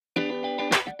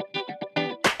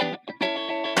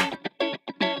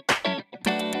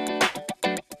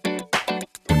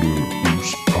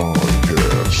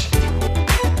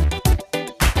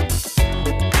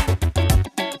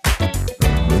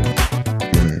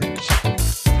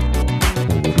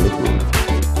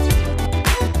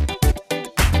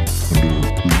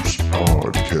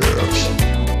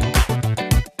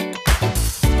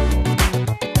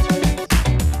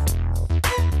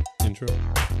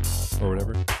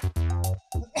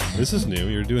This is new.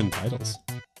 You're doing titles.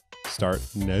 Start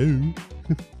no.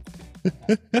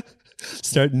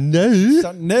 Start no.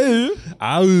 Start no.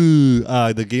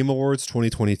 The Game Awards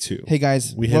 2022. Hey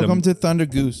guys, We hit welcome to Thunder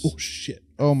Goose. Oh shit.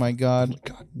 Oh my god.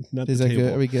 Not Is the that table.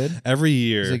 good? Are we good? Every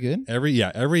year. Is it good?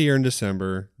 Every year in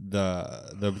December,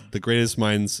 the greatest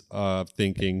minds of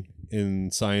thinking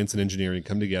in science and engineering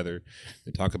come together.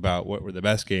 They talk about what were the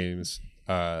best games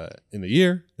in the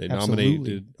year. They Absolutely.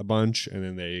 nominated a bunch, and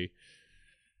then they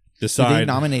They decide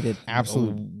nominated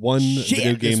absolute one shit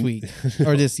video game this week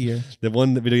or this year. The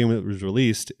one video game that was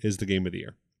released is the game of the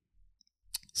year.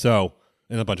 So,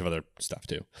 and a bunch of other stuff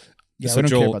too. Yeah, so we don't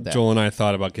Joel, care about that. Joel and I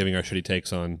thought about giving our shitty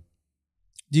takes on.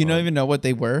 Do you even know what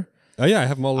they were? Oh yeah, I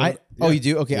have them all. Oh, you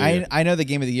do? Okay, Yeah. I know the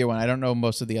Game of the Year one. I don't know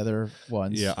most of the other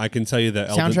ones. Yeah, I can tell you that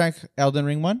Soundtrack, Elden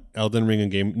Ring one? Elden Ring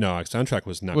and game. No, soundtrack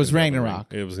was not. Was gonna be Elden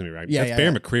Ragnarok. Ring. It was gonna be Ragnarok. Yeah, That's yeah,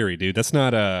 Bear yeah. McCreary, dude. That's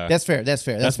not That's fair. That's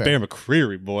fair. Bear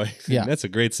McCreary, boy. Yeah. That's a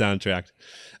great soundtrack.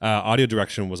 Audio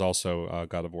direction was also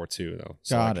God of War 2, though.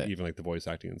 So Got like, it. even like the voice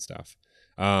acting and stuff.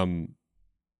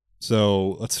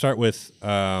 So let's start with.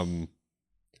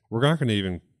 We're not going to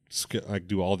even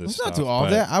do all this. Let's stuff, not do all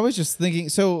but, that. I was just thinking.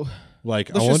 So Like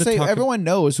let's I want just to say talk. everyone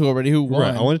knows who won.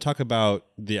 Right. I want to talk about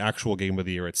the actual game of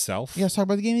the year itself. Yeah, let's talk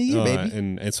about the Game of the Year, baby.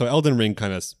 And so Elden Ring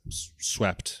kind of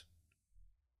swept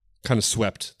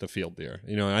the field there.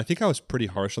 You know, and I think I was pretty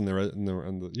harsh on the you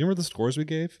remember the scores we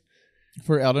gave?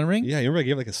 For Elden Ring? Yeah, you remember I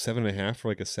gave like a 7.5 or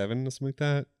like a 7 or something like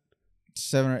that?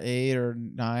 7 or 8 or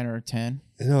 9 or 10.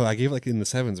 No, I gave like in the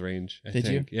 7s range. I Did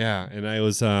think. Yeah, and I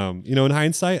was in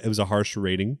hindsight, it was a harsh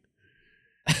rating.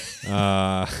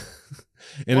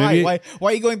 And Why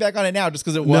are you going back on it now? Just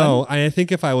because it won? No, I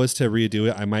think if I was to redo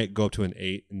it, I might go up to an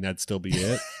 8, and that'd still be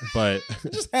it. But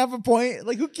Just half a point.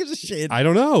 Like, who gives a shit? I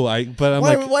don't know. why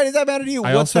does that matter to you?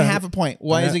 I What's also the have- half a point?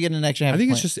 Why is it getting an extra half I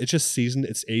think a point? it's just seasoned.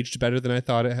 It's aged better than I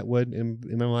thought it would in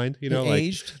my mind. You know, It like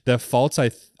aged? the faults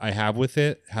I have with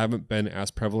it haven't been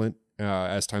as prevalent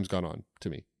as time's gone on to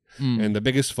me. And the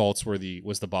biggest faults was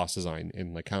the boss design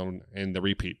and and the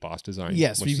repeat boss design.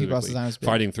 Yes, more repeat boss specifically. design was big.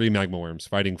 Fighting 3 magma worms,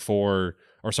 fighting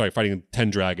 10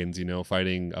 dragons. You know,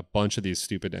 fighting a bunch of these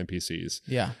stupid NPCs.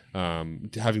 Yeah.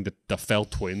 Having the Fell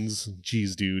twins.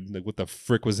 Jeez, dude, like what the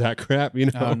frick was that crap? You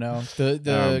know? Oh, no.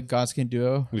 The Gods Can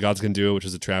Duo. The Gods Can Do It, which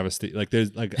is a travesty. Like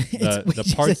there's like Which the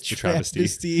is parts a the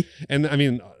travesty. And I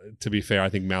mean, to be fair, I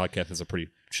think Malekith is a pretty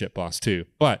shit boss too.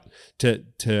 But to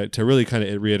really kind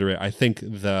of reiterate, I think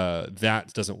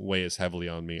that doesn't weigh as heavily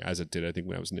on me as it did, I think,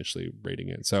 when I was initially rating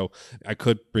it. So I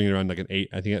could bring it around like an 8,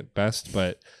 I think, at best,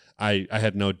 but I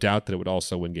had no doubt that it would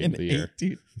also win Game of the Year. 8,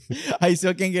 dude. I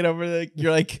still can't get over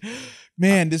you're like,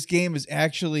 man, this game is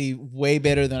actually way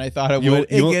better than I thought it would.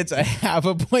 It gets a half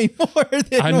a point more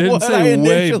than I didn't what say I way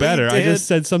initially better. I did. just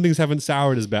said some things haven't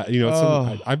soured as bad. You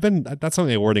know, that's not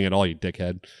my wording at all, you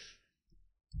dickhead.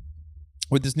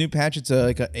 With this new patch, it's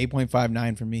like a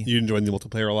 8.59 for me. You enjoyed the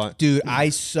multiplayer a lot? Dude, I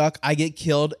suck. I get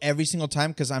killed every single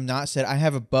time because I'm not set. I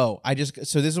have a bow.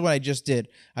 So this is what I just did.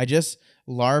 I just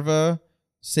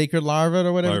sacred larva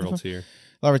or whatever. Larval tier.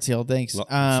 Larva tail, thanks.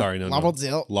 Sorry, no. Larval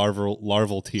tail.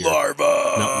 Larval tier. Larva.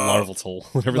 Not larval toll.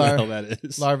 Whatever the hell that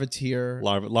is. Larva tier.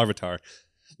 Larvitar.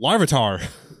 Larvitar.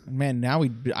 Man, now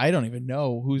I don't even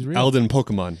know who's real. Elden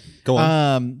Pokemon. Go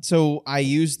on. So I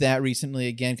used that recently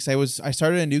again because I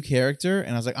started a new character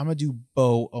and I was like, I'm gonna do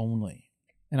bow only.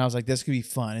 And I was like, this could be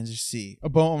fun and just see a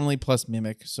bow only plus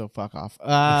mimic, so fuck off.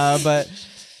 But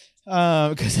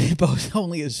because both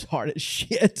only is hard as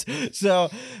shit.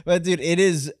 So, but dude,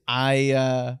 it's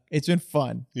been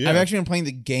fun. Yeah. I've actually been playing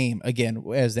the game again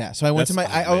as that. So I went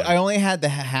I only had the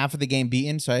half of the game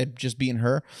beaten, so I had just beaten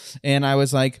her, and I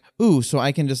was like, ooh, so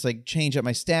I can just like change up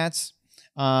my stats.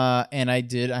 And I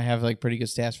did. I have like pretty good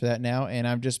stats for that now, and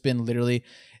I've just been literally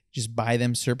just buy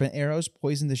them serpent arrows,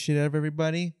 poison the shit out of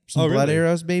everybody. Some blood really?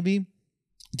 arrows, baby.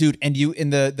 Dude, and you in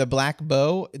the black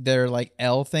bow, they're like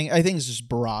L thing. I think it's just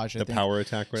barrage. The power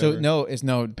attack, whatever. So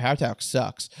no, power attack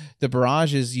sucks. The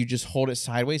barrage is you just hold it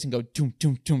sideways and go toom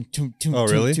toom toom toom toom. Oh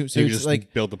really? Toom. So So you it's just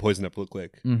like, build the poison up real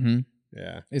quick.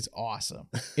 Yeah. it's awesome.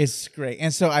 It's great.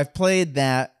 And so I've played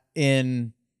that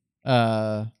in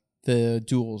the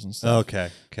duels and stuff. Okay.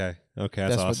 That's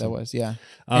That's awesome. what that was. Yeah.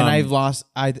 And I've lost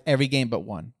every game but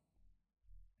one.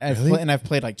 Really? I've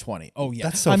played like 20. Oh yeah,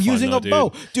 That's so I'm fun, using though, a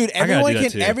bow, dude. Everyone do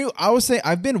that can. too. I would say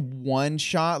I've been one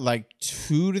shot like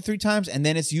 2 to 3 times, and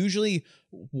then it's usually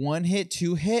 1 hit,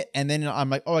 2 hit, and then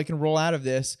I'm like, oh, I can roll out of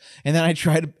this, and then I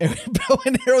try to bow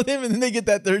and arrow them, and then they get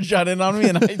that 3rd shot in on me,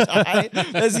 and I die.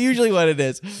 That's usually what it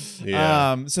is.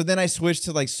 Yeah. So then I switched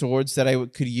to like swords that I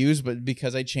could use, but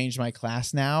because I changed my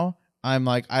class now, I'm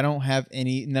like, I don't have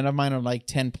any. None of mine are like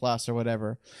 10 plus or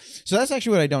whatever. So that's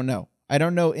actually what I don't know. I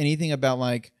don't know anything about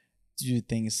like, do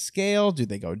things scale? Do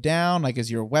they go down? Like,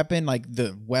 is your weapon like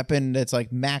the weapon that's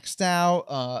like maxed out?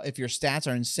 If your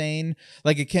stats are insane,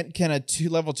 like it can a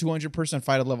level 200 person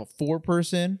fight a level 4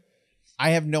 person?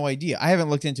 I have no idea. I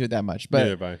haven't looked into it that much, but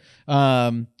Neither have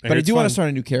but I do want to start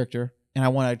a new character, and I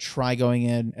want to try going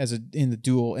in the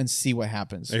duel and see what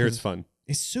happens. I hear it's fun.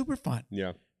 It's super fun.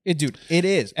 Yeah, Dude, it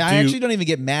is. And I actually don't even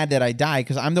get mad that I died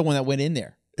because I'm the one that went in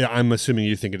there. Yeah, I'm assuming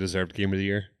you think it deserved Game of the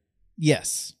Year.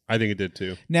 Yes. I think it did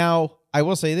too. Now, I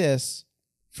will say this.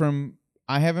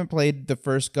 I haven't played the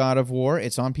first God of War.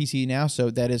 It's on PC now, so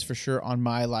that is for sure on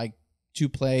my like to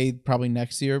play probably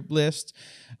next year list.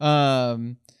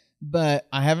 But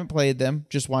I haven't played them,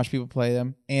 just watch people play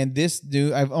them. And this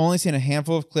new, I've only seen a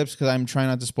handful of clips because I'm trying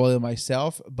not to spoil it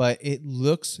myself, but it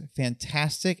looks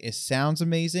fantastic. It sounds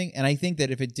amazing. And I think that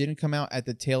if it didn't come out at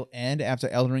the tail end after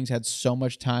Elden Ring's had so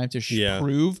much time to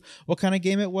prove what kind of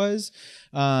game it was,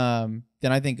 then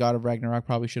I think God of Ragnarok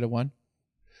probably should have won.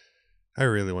 I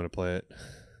really want to play it.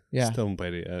 Yeah. Still haven't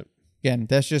played it yet. Again,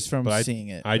 that's just from seeing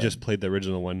it. I just played the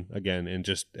original one again and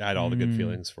just had all the good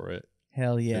feelings for it.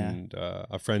 Hell yeah! And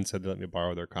a friend said they let me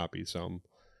borrow their copy, so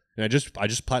and I just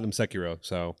platinum Sekiro,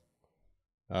 so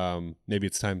maybe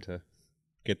it's time to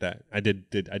get that. I did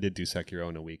do Sekiro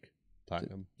in a week,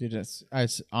 platinum. Dude, it's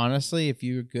honestly, if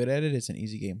you're good at it, it's an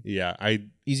easy game. Yeah,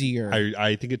 easier.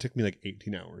 I think it took me like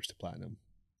 18 hours to platinum,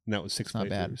 and that was 6 playthroughs. Not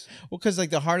bad. Well, because like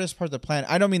the hardest part of the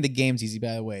platinum, I don't mean the game's easy,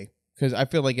 by the way. Because I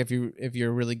feel like if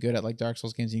you're really good at like Dark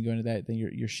Souls games and you go into that, then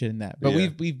you're shit in that. But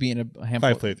we've been a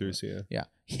handful 5 playthroughs,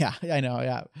 yeah, I know,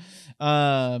 yeah.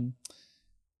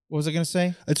 What was I gonna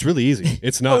say? It's really easy.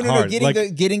 It's not hard.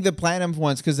 Getting the platinum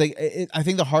ones because I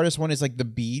think the hardest one is like the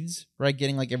beads, right?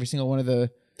 Getting like every single one of the.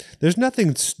 There's nothing.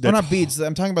 That's not beads.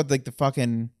 I'm talking about like the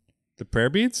fucking. The prayer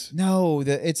beads? No,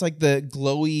 it's like the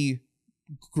glowy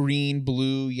green,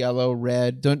 blue, yellow,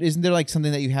 red. Isn't there like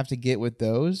something that you have to get with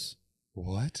those?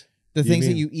 What? The things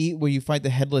that you eat where you fight the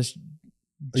headless giants?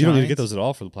 You don't need to get those at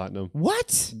all for the platinum. What?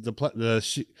 The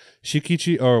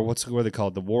Shikichi, or what are they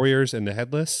called? The warriors and the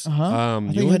headless. I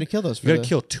thought you had to kill those. You got to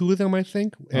kill 2 of them, I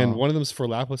think, and one of them is for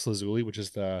lapis lazuli, which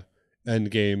is the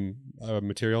end game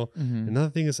material. Mm-hmm. Another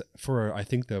thing is for I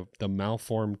think the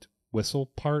malformed whistle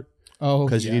part. Oh,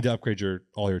 because you need to upgrade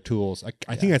all your tools.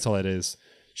 I think that's all it is.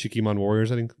 Shikimon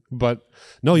warriors, I think. But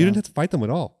no, you didn't have to fight them at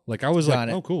all. Like I was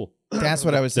oh, cool. That's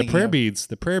what I was thinking. The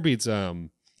prayer beads.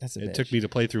 That's it took me to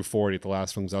play through 40 at the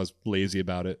last one because I was lazy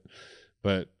about it,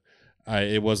 but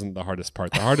it wasn't the hardest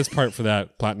part. The hardest part for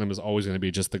that platinum is always going to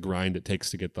be just the grind it takes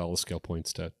to get all the skill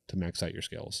points to max out your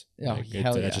skills. Yeah,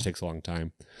 that just takes a long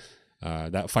time.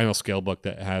 That final skill book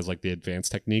that has like the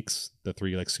advanced techniques, the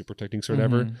 3 like super techniques or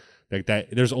whatever, like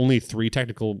that. There's only 3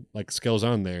 technical like skills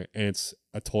on there, and it's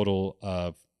a total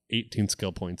of 18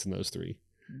 skill points in those 3.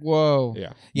 Whoa.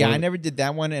 Yeah. I never did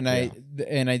that one, and I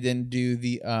didn't do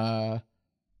the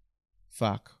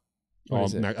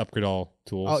upgrade all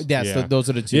tools. Oh, yes, those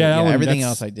are the 2. Yeah, everything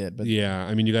else I did. But yeah,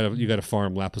 I mean you gotta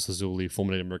farm lapis lazuli,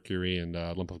 fulminated mercury, and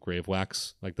lump of grave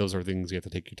wax. Like those are things you have to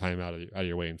take your time out of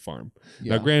your way and farm.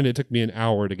 Yeah. Now, granted, it took me an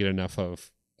hour to get enough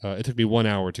of. It took me 1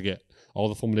 hour to get all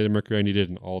the fulminated mercury I needed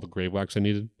and all the grave wax I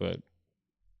needed, but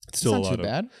it's still not too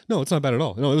bad. No, it's not bad at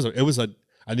all. No, it was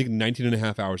I think 19 and a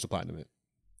half hours to platinum it.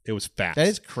 It was fast. That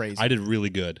is crazy. I did really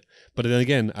good. But then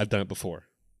again, I've done it before.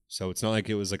 So it's not like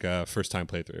it was like a first time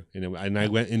playthrough. And I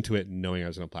went into it knowing I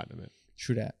was going to platinum it.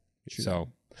 True that.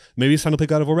 Maybe it's time to play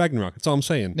God of War Ragnarok. That's all I'm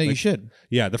saying. No, you should.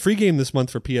 Yeah, the free game this month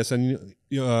for PSN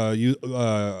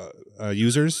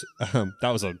users. That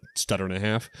was a stutter and a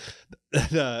half.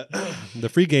 The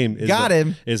free game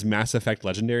is Mass Effect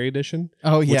Legendary Edition.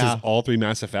 Oh yeah, which is all 3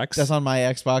 Mass Effects. That's on my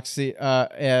Xbox.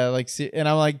 And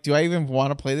I'm like, do I even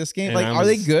want to play this game? And are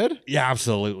they good? Yeah,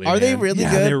 absolutely. Are they really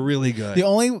good? They're really good. The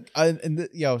only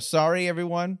sorry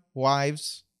everyone,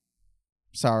 wives,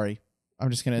 sorry. I'm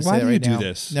just gonna say it right now. Why do you do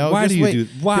this? No, why do you do?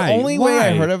 Why? The only way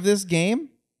I heard of this game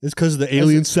is because of the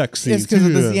alien sex scene. It's because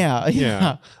of this.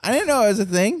 Yeah. I didn't know it was a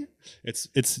thing. It's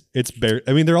bare.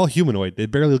 I mean, they're all humanoid. They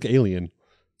barely look alien.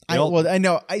 I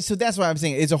know. So that's why I'm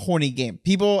saying it's a horny game.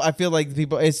 I feel like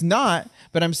it's not,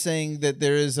 but I'm saying that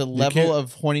there is a level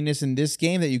of horniness in this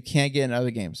game that you can't get in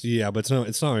other games. Yeah, but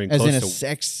it's not even as close in a to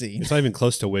sex scene. It's not even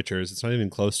close to Witchers. It's not even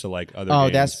close to like other. Oh,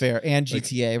 games. That's fair. And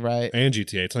GTA, right? And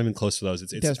GTA. It's not even close to those.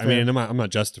 It's. I mean, I'm not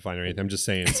justifying or anything. I'm just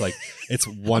saying it's like it's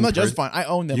one. I'm not justifying. I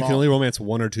own them. You can only romance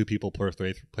 1 or 2 people per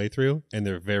playthrough, and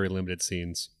they're very limited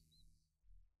scenes.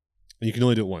 And you can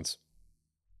only do it once.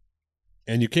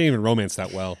 And you can't even romance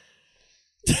that well.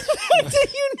 Do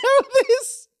you know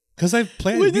this? Because I've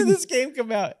played. When did this game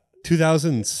come out?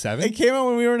 2007. It came out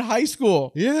when we were in high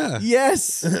school. Yeah.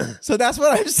 Yes. So that's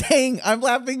what I'm saying. I'm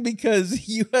laughing because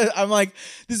I'm like,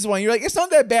 this is one. You're like, it's not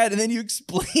that bad. And then you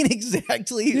explain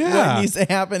exactly what needs to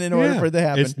happen in order for it to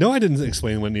happen. No, I didn't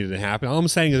explain what needed to happen. All I'm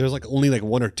saying is there's like only like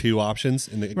 1 or 2 options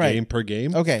in the game per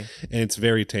game. Okay. And it's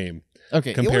very tame.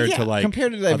 Okay. Compared to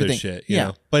other everything. shit. You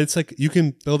know? But it's like you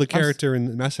can build a character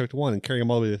in Mass Effect 1 and carry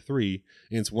them all the way to 3.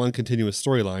 And it's one continuous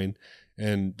storyline.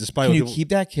 And despite Can you keep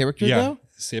that character though?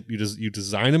 You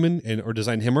design him or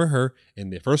design him or her in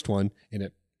the first one, and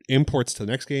it imports to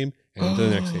the next game and to the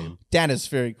next game. That is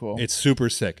very cool. It's super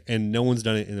sick, and no one's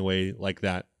done it in a way like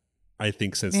that. I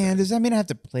think since then. Does that mean I have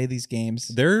to play these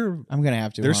games? I'm gonna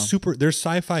have to. They're super. They're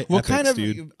sci-fi. What epics, kind of?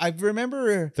 Dude. I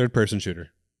remember Third-person shooter,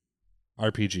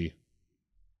 RPG.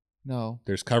 No.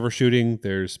 There's cover shooting.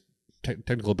 There's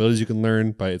technical abilities you can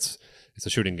learn, but it's a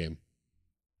shooting game.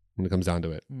 When it comes down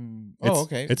to it.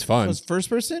 Okay. It's fun. So it's first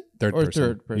person? Third or person.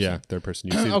 Third person? Yeah, third person.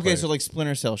 You see the okay, player. so like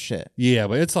Splinter Cell shit. Yeah,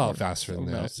 but it's a lot faster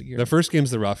than that. The first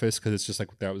game's the roughest because it's just like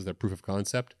that was the proof of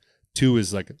concept. 2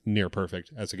 is like near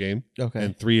perfect as a game. Okay.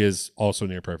 And 3 is also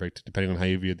near perfect, depending on how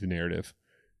you view the narrative,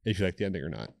 if you like the ending or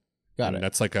not. Got it.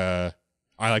 That's like I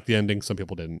like the ending. Some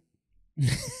people didn't.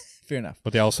 Fair enough.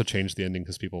 But they also changed the ending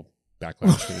because people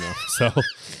backlashed. So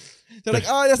they're like,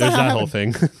 oh, that's not there's how that whole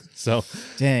thing. So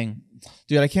dang.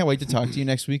 Dude, I can't wait to talk to you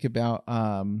next week about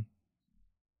Elden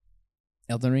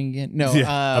Ring again. No,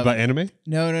 about anime.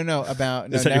 No. About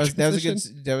no,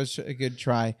 that was a good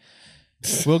try.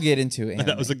 We'll get into it.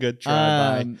 That was a good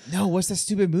try. No, what's that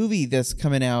stupid movie that's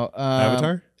coming out?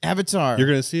 Avatar. You're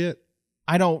gonna see it?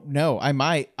 I don't know. I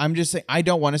might. I'm just saying I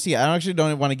don't want to see it. I actually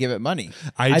don't want to give it money.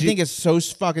 I think it's so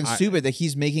fucking stupid that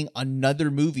he's making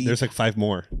another movie. There's like 5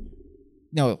 more.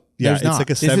 No, there's not. Like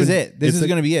this is it. This is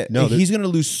going to be it. No, he's going to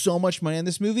lose so much money on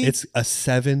this movie. It's a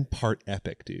 7-part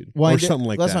epic, dude. Or something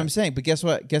like that. That's what I'm saying. But guess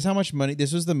what? Guess how much money?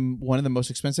 This was one of the most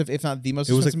expensive, if not the most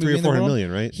expensive movie in the world. It was like 300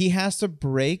 or 400 million, right? He has to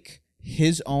break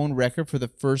his own record for the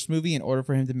first movie in order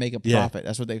for him to make a profit.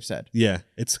 That's what they've said. Yeah,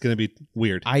 it's going to be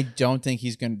weird. I don't think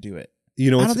he's going to do it. I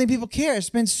don't think people care. It's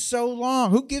been so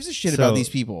long. Who gives a shit about these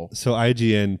people? So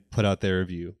IGN put out their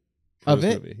review of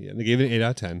it. Movie. Yeah, they gave it an 8 out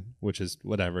of 10, which is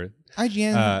whatever.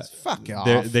 IGN, fuck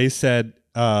off. They said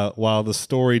while the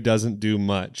story doesn't do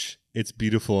much, it's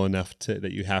beautiful enough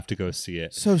that you have to go see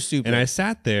it. So stupid. And I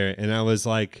sat there and I was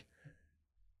like,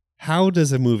 how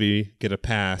does a movie get a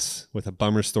pass with a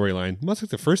bummer storyline? Much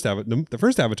like the first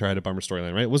Avatar had a bummer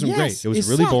storyline, right? It wasn't great. It was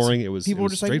really boring. It was people were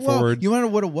just straightforward. Like, you want to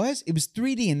know what it was? It was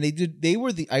 3D, and they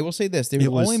were the. I will say this: they were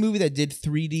the only movie that did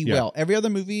 3D well. Every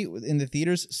other movie in the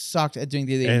theaters sucked at doing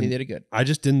 3D. They did it good. I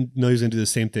just didn't know he was going to do the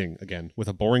same thing again with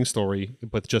a boring story,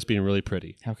 but just being really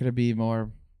pretty. How could it be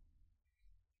more?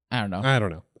 I don't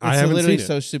know. It's literally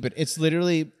so stupid. It's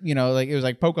literally, like it was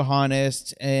like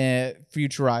Pocahontas and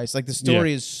Futurized. Like the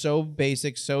story is so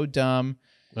basic, so dumb.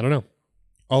 I don't know.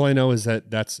 All I know is that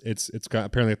it's got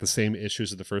apparently like the same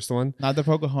issues as the first one. Not the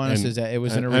Pocahontas is that it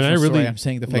was an original story. I'm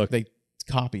saying the fact they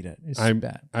copied it. It's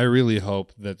bad. I really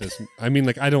hope that this. I mean,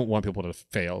 like I don't want people to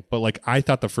fail, but like I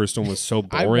thought the first one was so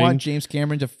boring. I want James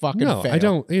Cameron to fucking fail. I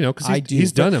don't. Because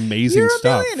he's done amazing stuff.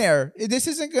 You're a millionaire. This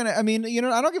isn't gonna. I mean,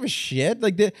 I don't give a shit.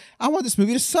 Like I want this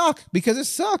movie to suck because it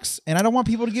sucks, and I don't want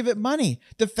people to give it money.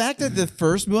 The fact that the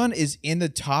first one is in the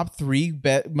top 3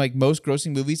 most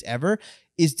grossing movies ever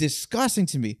is disgusting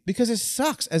to me because it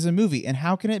sucks as a movie. And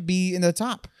how can it be in the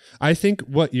top? I think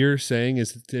what you're saying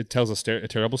is it tells a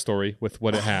terrible story with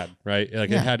what it had, right? Like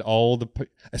it had all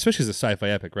especially as a sci-fi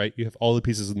epic, right? You have all the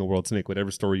pieces in the world to make whatever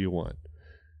story you want,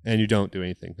 and you don't do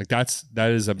anything. Like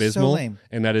that is abysmal, so lame.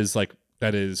 And that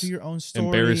is your own story.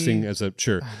 Embarrassing as a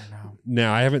sure. I don't know.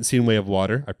 Now I haven't seen Way of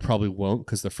Water. I probably won't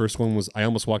because the first one was. I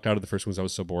almost walked out of the first one because I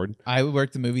was so bored. I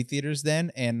worked the movie theaters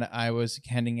then, and I was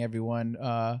handing everyone.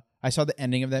 I saw the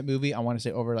ending of that movie. I want to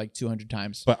say over like 200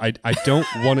 times. But I don't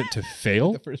want it to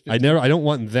fail. I don't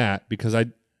want that because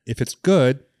if it's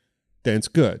good, then it's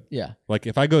good. Yeah. Like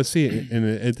if I go see it and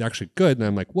it's actually good, and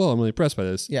I'm like, well, I'm really impressed by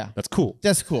this. Yeah. That's cool.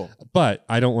 That's cool. But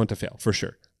I don't want to fail for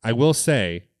sure. I will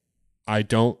say, I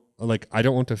don't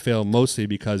want to fail mostly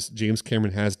because James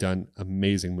Cameron has done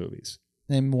amazing movies.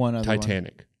 Name one other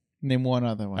Titanic. One. Name one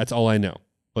other one. That's all I know.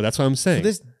 But that's what I'm saying. So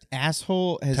this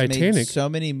asshole has made so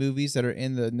many movies that are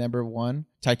in the number 1.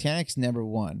 Titanic's number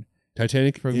 1.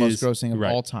 Titanic for most grossing of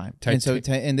all time.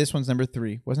 And this one's number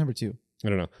 3. What's number 2? I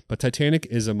don't know. But Titanic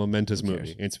is a momentous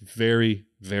movie. It's very,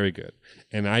 very good.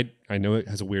 And I know it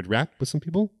has a weird rap with some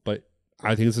people, but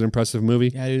I think it's an impressive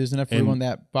movie. Yeah, dude, there's enough room on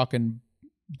that fucking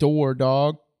door,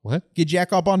 dog. What? Get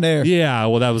Jack up on there. Yeah,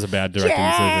 well, that was a bad directing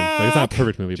decision. Like, it's not a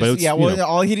perfect movie, but it's, yeah. Well, you know,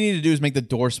 all he needed to do is make the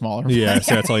door smaller. yeah,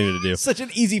 so that's all you need to do. Such an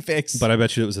easy fix. But I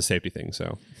bet you it was a safety thing.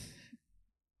 So,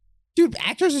 dude,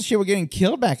 actors and shit were getting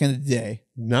killed back in the day.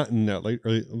 like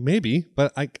maybe,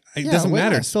 but it Yeah, doesn't way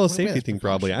matter. less- It's still a way safety less thing,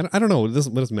 probably. I don't know. It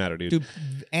doesn't matter, dude. Dude,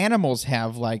 animals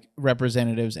have like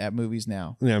representatives at movies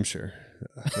now. Yeah, I'm sure.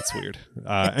 That's weird.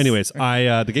 Anyways,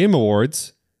 the Game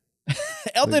Awards.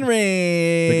 Elden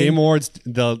Ring. The Game Awards,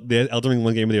 the Elden Ring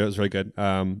one game of the year was really good.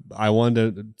 I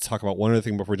wanted to talk about one other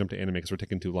thing before we jump to anime because we're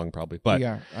taking too long, probably. But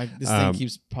yeah, this thing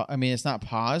keeps. I mean, it's not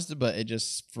paused, but it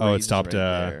just. oh, it stopped. Right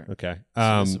there. Okay.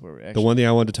 So this is where we're The one thing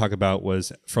I wanted to talk about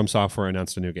was From Software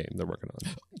announced a new game they're working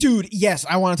on. Dude, yes,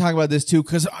 I want to talk about this too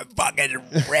because I'm fucking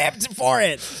ripped for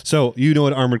it. So you know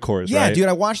what Armored Core is, Yeah, right? dude,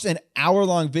 I watched an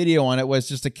hour-long video on it. Was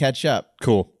just to catch up.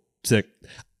 Cool. Sick.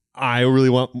 I really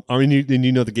want. I mean,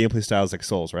 you know the gameplay style is like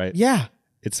Souls, right? Yeah,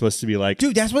 It's supposed to be like.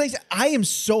 dude, that's what they said. I am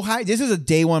so high. This is a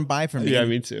day one buy for me. Yeah,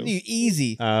 me too.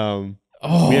 Easy. We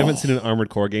Oh. haven't seen an Armored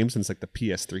Core game since like the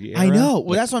PS3 era. I know. Well,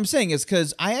 Like, that's what I'm saying. Is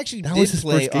because I actually That did was his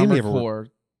play first game he Armored ever Core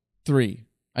 3,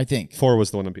 I think. 4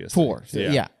 was the one on PS3. 4.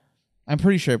 Yeah. I'm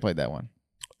pretty sure I played that one.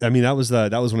 I mean, that was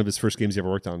one of his first games he ever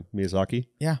worked on. Miyazaki.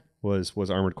 Yeah. Was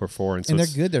Armored Core 4, and so And they're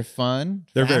it's- good. They're fun.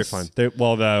 They're very fast. fun.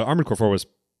 The Armored Core 4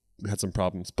 had some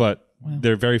problems, but Wow.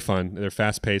 they're very fun. They're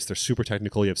fast paced. They're super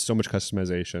technical. You have so much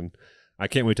customization. I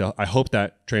can't wait to. I hope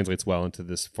that translates well into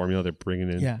this formula they're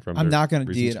bringing in. Yeah. From I'm their not going to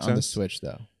recent do it on the success. Switch,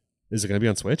 though. Is it going to be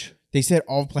on Switch? They said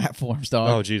all platforms, dog.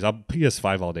 Oh, geez, I'll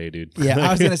PS5 all day, dude. Yeah,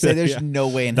 I was going to say there's Yeah. no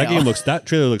way in That hell. that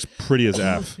trailer looks pretty as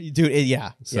f. Dude,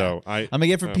 yeah. So I'm going to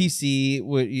get it for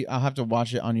PC. I'll have to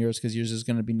watch it on yours because yours is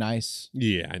going to be nice.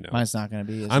 yeah, I know. Mine's not going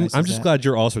to be as I'm nice I'm as just that. glad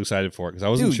you're also excited for it because I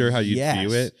wasn't Dude, sure how you'd yes.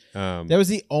 view it. That was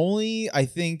the only, I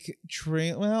think,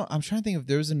 well, I'm trying to think if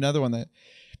there was another one that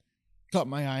caught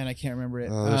my eye and I can't remember it.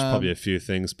 there's probably a few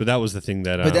things, but that was the thing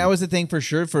that. But that was the thing for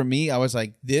sure for me. I was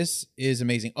like, this is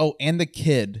amazing. Oh, and the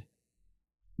kid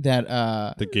that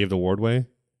that gave the award away.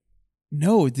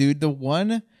 no, dude, the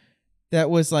one that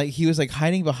was like he was like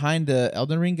hiding behind the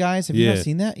Elden Ring guys. Have you Yeah. not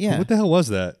seen that? Yeah. What the hell was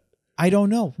that? I don't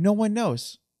know. No one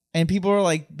knows. And people are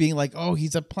like being like, "Oh,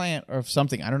 he's a plant or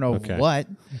something." I don't know Okay. what.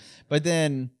 But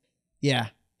then yeah,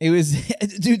 it was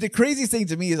dude, the craziest thing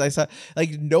to me is I saw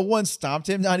like no one stopped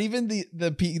him, not even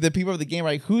the people of the game are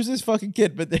like, "Who's this fucking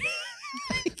kid?" But they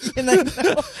and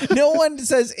like, no one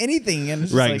says anything and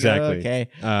it's just Right, like, exactly. oh, okay.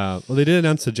 Well, they did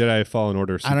announce the Jedi Fallen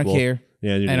Order sequel. I don't care.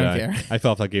 Yeah, neither I did don't care. I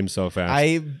fell off that game so fast.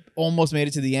 I almost made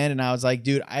it to the end and I was like,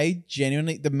 dude, I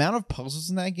genuinely, the amount of puzzles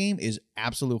in that game is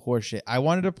absolute horseshit. I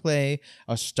wanted to play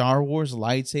a Star Wars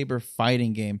lightsaber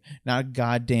fighting game, not a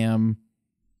goddamn,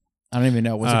 I don't even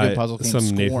know. What's a good puzzle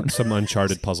game? Some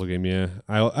Uncharted puzzle game, yeah.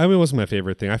 I mean, it wasn't my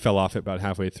favorite thing. I fell off it about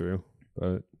halfway through,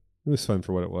 but it was fun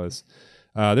for what it was.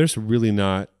 There's really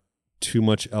not too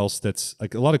much else that's,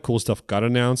 like, a lot of cool stuff got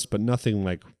announced, but nothing,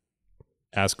 like,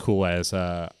 as cool as...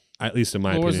 at least in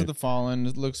my Lords opinion. of the Fallen.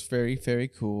 It looks very, very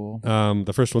cool.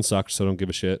 The first one sucked, so don't give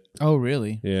a shit. Oh,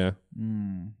 really? Yeah.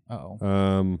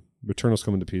 Uh-oh. Returnal's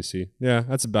coming to PC. Yeah,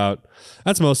 that's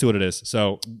mostly what it is.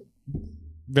 So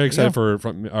very excited for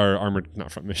Front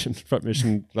Mission.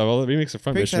 Well, the remakes of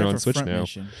Front Very Mission excited are on for Switch Front now.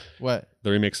 Mission. What? The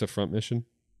remakes of Front Mission.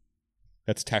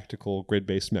 That's tactical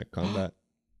grid-based mech combat.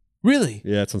 Really?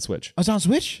 Yeah, it's on Switch. Oh, it's on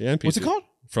Switch? Yeah, and PC. What's it called?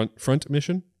 Front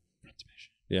Mission.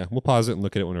 Yeah, we'll pause it and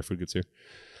look at it when our food gets here.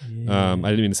 I didn't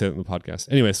mean to say that in the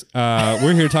podcast. Anyways,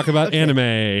 we're here to talk about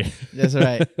anime. That's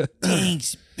right.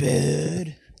 Thanks,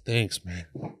 bud. Thanks, man.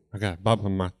 I got a bubble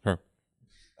in my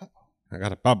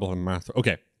throat.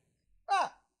 Okay.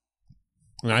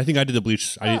 And I think I did the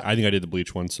bleach. I think I did the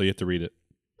bleach one, so you have to read it.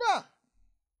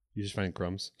 You just finding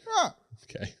crumbs.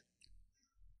 Okay.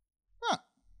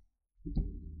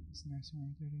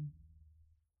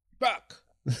 Fuck.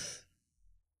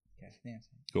 Okay, thanks.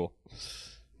 Cool.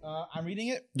 I'm reading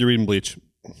it. You're reading Bleach.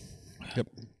 Yep.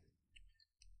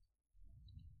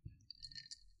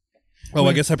 Oh,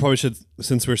 I guess I probably should,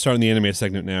 since we're starting the anime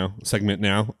segment now.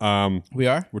 We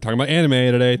are? We're talking about anime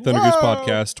today. Thunder Goose Whoa.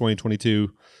 Podcast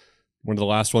 2022. One of the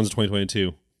last ones of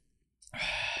 2022.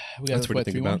 We That's got what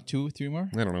you think about. 3 more?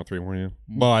 I don't know, 3 more, yeah.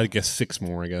 Well, I guess 6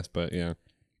 more, I guess, but yeah.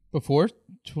 Before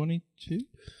 22?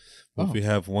 Well, if we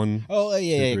have one. Oh,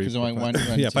 yeah, three, because only four, one.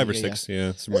 five. Yeah, 5 or 6. Yeah,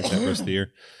 it's the rest of the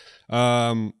year.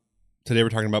 Today we're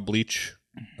talking about Bleach,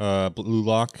 Blue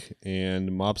Lock,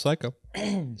 and Mob Psycho.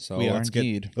 So We are let's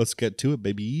indeed. let's get to it,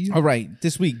 baby. All right,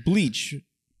 this week, Bleach.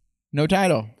 No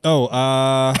title.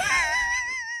 Oh,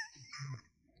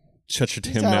 shut your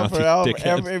damn mouth, you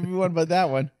dickhead. Everyone but that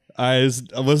one. I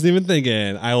wasn't even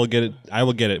thinking. I will get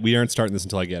it. We aren't starting this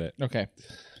until I get it. Okay.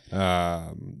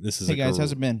 This is Hey guys,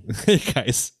 how's it been? Hey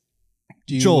guys,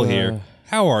 Do you, Joel here.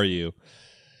 How are you?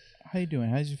 How you doing?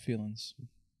 How's your feelings?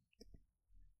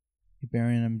 You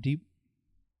burying them deep?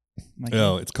 Like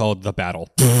Oh, it's called The Battle.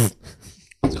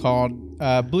 It's called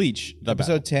Bleach, The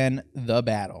episode 10, The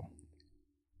Battle.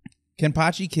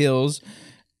 Kenpachi kills.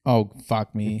 Oh,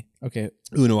 fuck me. Okay.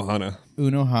 Unohana.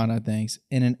 Unohana, thanks.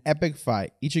 In an epic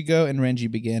fight, Ichigo and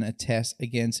Renji begin a test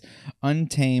against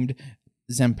untamed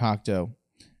Zanpakuto.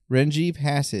 Renji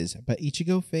passes, but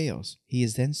Ichigo fails. He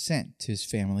is then sent to his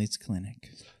family's clinic.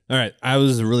 All right, I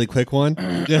was a really quick one.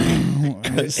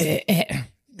 'Cause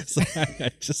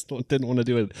I just didn't want to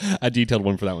do a detailed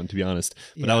one for that one, to be honest.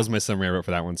 But that was my summary I wrote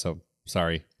for that one, so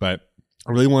sorry. But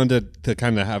I really wanted to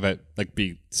kind of have it like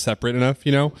be separate enough,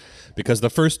 you know, because the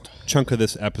first chunk of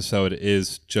this episode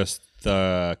is just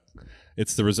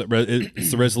it's the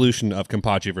resolution of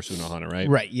Kenpachi versus Unohana, right?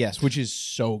 Right, yes, which is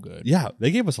so good. Yeah,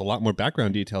 they gave us a lot more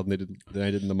background detail than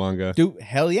I did in the manga. Dude,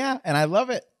 hell yeah, and I love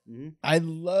it. I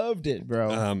loved it,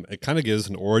 bro. It kind of gives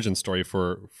an origin story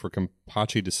for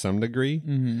Kenpachi to some degree,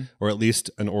 or at least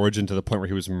an origin to the point where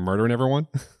he was murdering everyone.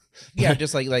 Yeah,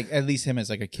 just like at least him as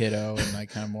like a kiddo and like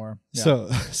kind of more. Yeah.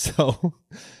 So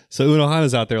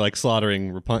Unohana's out there like slaughtering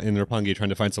in Roppongi trying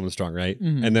to find someone strong, right?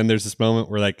 And then there's this moment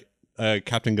where like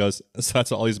Captain goes, so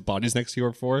that's what all these bodies next to you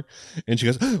are for? And she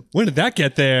goes, when did that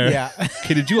get there? Yeah.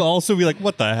 Okay, did you also be like,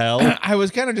 what the hell? I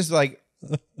was kind of just like,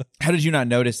 how did you not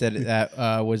notice that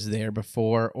was there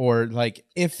before? Or like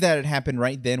if that had happened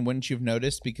right then, wouldn't you have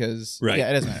noticed? Because Right. Yeah,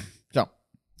 it doesn't matter. So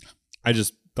I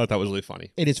just thought that was really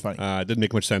funny. it is funny. It didn't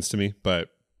make much sense to me, but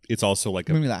it's also like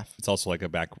Made me laugh. It's also like a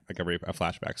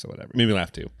flashback, so whatever. It made me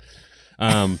laugh too.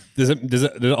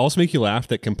 Did it also make you laugh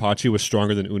that Kenpachi was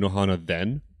stronger than Unohana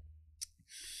then?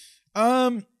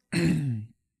 I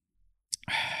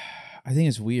think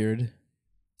it's weird,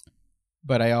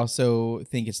 but I also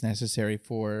think it's necessary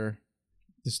for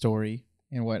the story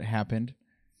and what happened.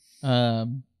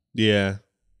 Yeah.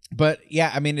 But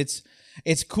yeah, I mean, it's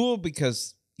cool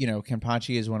because, you know,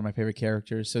 Kenpachi is one of my favorite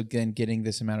characters. So again, getting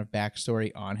this amount of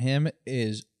backstory on him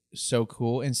is so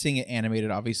cool. And seeing it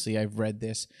animated, obviously, I've read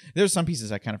this. There's some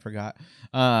pieces I kind of forgot.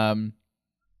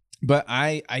 But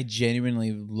I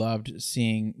genuinely loved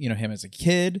seeing, you know, him as a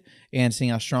kid and seeing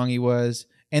how strong he was.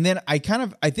 And then I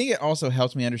think it also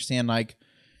helped me understand like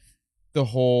the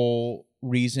whole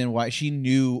reason why she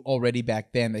knew already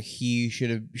back then that he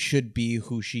should be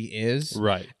who she is.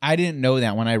 Right. I didn't know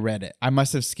that when I read it. I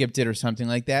must have skipped it or something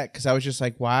like that because I was just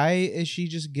like, why is she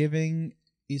just giving?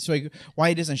 So like,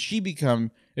 why doesn't she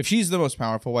become? If she's the most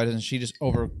powerful, why doesn't she just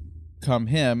overcome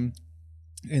him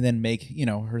and then make, you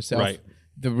know, herself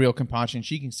the real Kenpachi and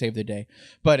she can save the day?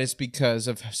 But it's because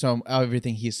of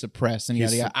everything he's suppressed and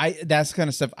yada yada. That's kind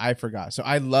of stuff I forgot. So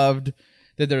I loved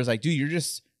that there was like, dude, you're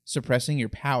just suppressing your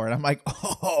power, and I'm like,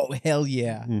 oh hell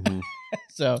yeah.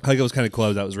 So I think it was kind of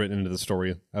cool that was written into the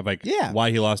story of like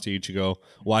why he lost to Ichigo,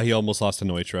 why he almost lost to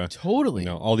Neutra. Totally. You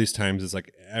know, all these times it's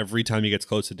like every time he gets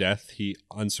close to death, he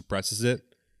unsuppresses it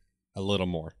a little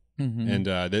more. And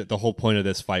the whole point of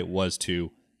this fight was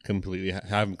to completely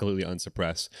have him completely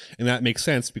unsuppressed, and that makes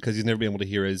sense because he's never been able to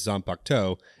hear his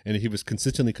Zanpakuto, and if he was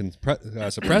consistently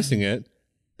suppressing it,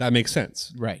 that makes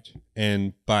sense. Right.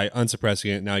 And by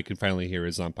unsuppressing it, now he can finally hear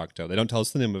his Zanpakuto. They don't tell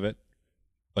us the name of it,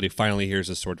 but he finally hears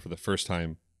his sword for the first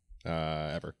time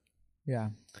ever. Yeah.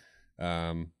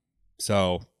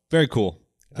 So very cool.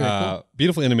 Cool.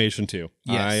 Beautiful animation too.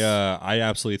 Yes. I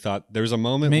absolutely thought there was a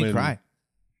moment Made when me cry.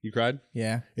 You cried?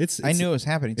 Yeah. I knew it was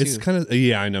happening too. It's kind of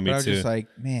I know, me but I was too. just like,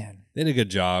 man. They did a good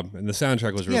job, and the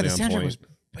soundtrack was really the on soundtrack point. was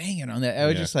banging on that. I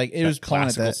was just like, it that was pulling at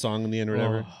classical that song in the end or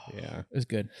whatever. Oh, Yeah, it was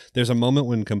good. there's a moment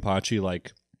when Kenpachi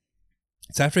like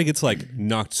it's after he gets like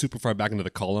knocked super far back into the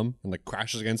column and like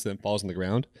crashes against it and falls on the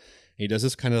ground. And he does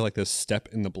this kind of like this step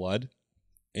in the blood,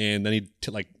 and then he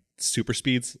like super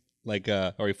speeds like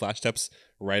or he flash steps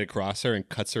right across her and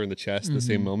cuts her in the chest at the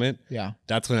same moment. Yeah.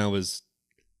 That's when I was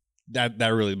that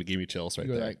really gave me chills right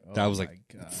You were there. like, oh that was my like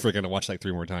God. freaking watch like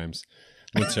 3 more times,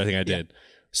 which I think I did.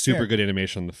 Super good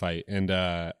animation on the fight, and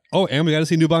and we got to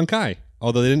see new Bankai.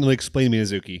 Although they didn't really explain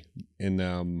Minazuki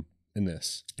in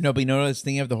this. No, but you know what I was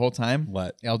thinking of the whole time?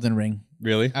 What? Elden Ring.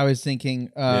 Really? I was thinking,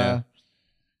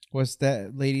 what's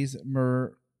that lady's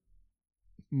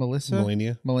Melissa?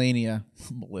 Melania.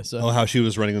 Melissa. Oh, how she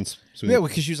was running and Yeah,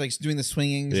 because she was like doing the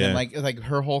swingings and like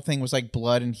her whole thing was like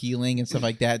blood and healing and stuff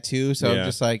like that too. So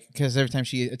just like because every time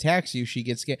she attacks you, she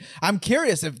gets scared. I'm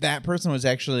curious if that person was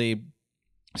actually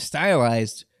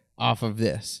stylized off of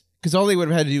this because all they would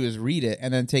have had to do is read it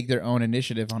and then take their own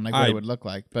initiative on like what it would look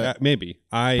like. But maybe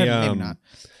maybe not.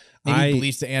 Maybe at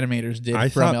least the animators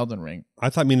did from Elden Ring. I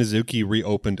thought Minazuki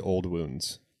reopened old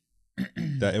wounds.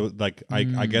 That it was like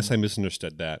I guess I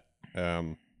misunderstood that.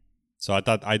 So I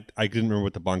thought I didn't remember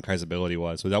what the Bankai's ability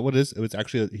was. Was that what it is? It was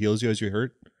actually it heals you as you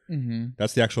hurt. Mm-hmm.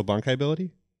 That's the actual Bankai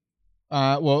ability.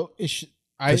 Well,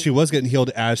 Because she was getting healed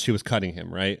as she was cutting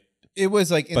him, right? it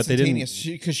was like But they didn't-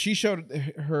 instantaneous because she showed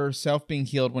herself being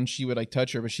healed when she would like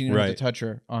touch her, but she didn't have Right. to touch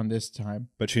her on this time.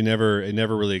 But it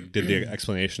never really did the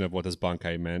explanation of what this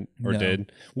Bankai meant or No.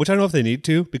 did. Which I don't know if they need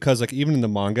to, because like even in the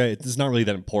manga, it's not really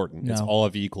that important. It's No. all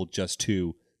of equal just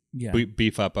to Yeah.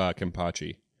 beef up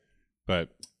Kenpachi. But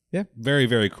Yeah. very,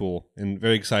 very cool. And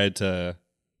very excited to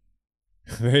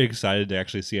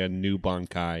actually see a new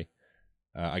Bankai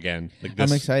again. Like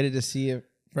this, I'm excited to see it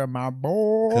from my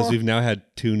boy. because we've now had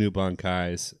 2 new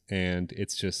Bankais, and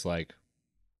it's just like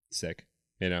sick,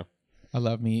 you know. I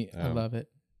love me. I love it.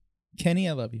 Kenny,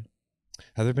 I love you.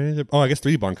 Have there been any other? Oh, I guess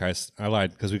 3 Bankais. I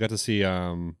lied, because we got to see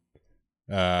the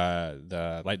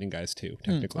lightning guys too,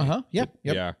 technically. Yep.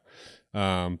 Yeah.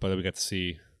 But then we got to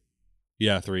see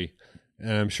 3.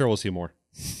 And I'm sure we'll see more.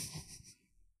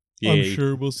 I'm Yay.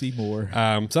 sure we'll see more.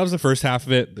 So that was the first half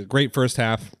of it. The great first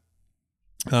half.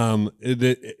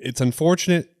 It's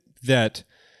unfortunate that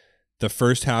the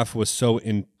first half was so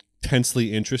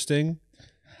intensely interesting,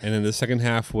 and then the second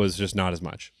half was just not as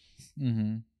much.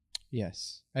 Mm-hmm.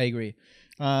 Yes, I agree.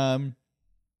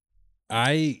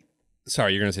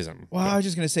 Sorry, you're gonna say something. Well, I was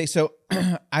just gonna say. So,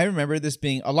 I remember this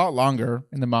being a lot longer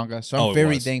in the manga, so I'm it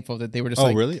very was. thankful that they were just Oh,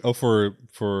 like, really? Oh, for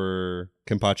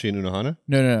Kenpachi and Unohana?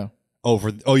 no.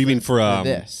 Oh, you mean for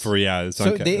this. for it's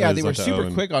So on, they it's were on to super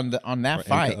Owen. quick on that Or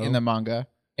fight Anko. in the manga,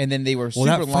 and then they were Well,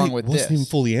 super that long fight with wasn't this. even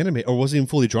fully animated, or wasn't even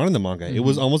fully drawn in the manga. It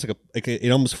was Mhm. almost like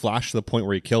it almost flashed to the point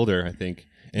where he killed her, I think,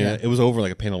 and Yeah. it was over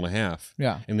like a panel and a half.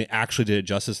 Yeah, And they actually did it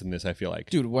justice in this. I feel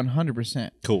like dude,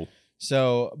 100%. cool.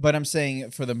 So, but I'm saying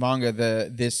for the manga,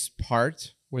 this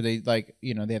part where they they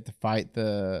have to fight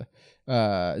the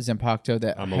Zanpakuto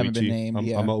that haven't been named,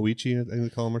 Amoichi, I think they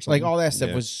call him, or something. like all that stuff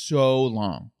Yeah. was so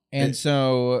long, and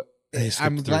so They skipped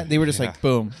I'm glad through- they were just yeah. like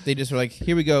boom. They just were like,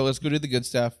 here we go, let's go do the good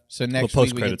stuff. So next Well,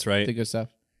 week we post-credits, get right? the good stuff.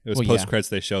 It was Well, post yeah. credits.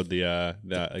 They showed the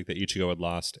like that Ichigo had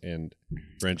lost and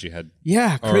Renji had.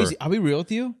 Yeah, Or- crazy. I'll be real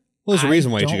with you. Well, there's a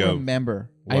reason why I don't Ichigo.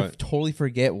 remember. I What? totally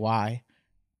forget why.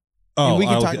 Oh, we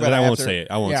can I'll- talk about then it I won't after. say it.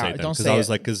 I won't Yeah, say it then don't because say I was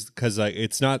it. like, because like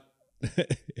it's not.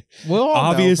 We'll all know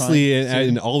Obviously, fine.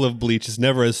 in all of Bleach, it's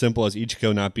never as simple as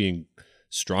Ichigo not being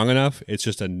strong enough. It's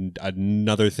just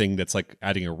another thing that's like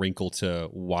adding a wrinkle to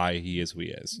why he is who he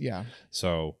is. Yeah.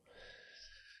 So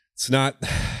it's not.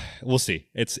 We'll see.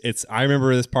 It's. I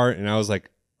remember this part, and I was like,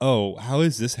 "Oh, how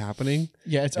is this happening?"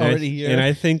 Yeah, it's And already here. And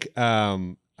I think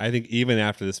even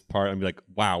after this part, I'm like,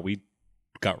 "Wow, we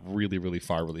got really, really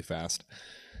far, really fast,"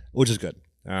 which is good.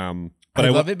 But I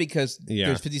love it because Yeah.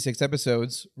 there's 56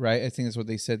 episodes, right? I think that's what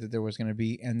they said that there was going to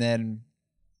be, and then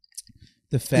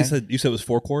the You fact said it's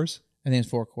 4 cores, I think it's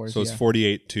 4 cores. so it's yeah.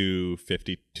 48 to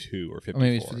 52 or 54. Or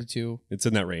maybe it's 52. It's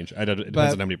in that range. It depends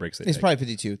But on how many breaks they It's take. probably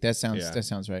 52. That Yeah.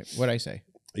 sounds right. What'd I say?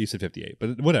 You said 58,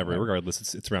 but whatever.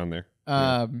 Regardless, it's around there.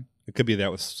 Yeah. It could be that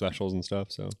with specials and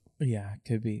stuff. So Yeah, it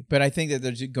could be. But I think that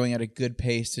they're just going at a good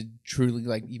pace to truly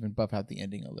like even buff out the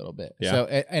ending a little bit. Yeah. So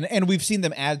and we've seen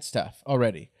them add stuff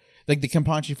already. Like the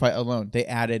Kenpachi fight alone, they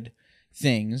added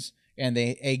things and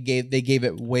they gave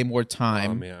it way more oh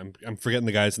time. man, I'm forgetting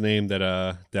the guy's name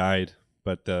that died,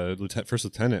 but the first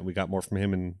lieutenant, we got more from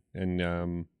him and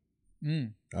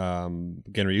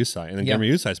Genry Usai, and then Yeah. Genry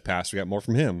Usai's passed. We got more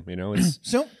from him. You know, it's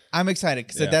So I'm excited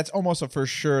because Yeah. that's almost a for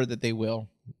sure that they will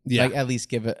yeah, like at least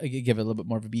give it a little bit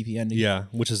more of a beefy ending. yeah,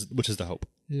 which is the hope.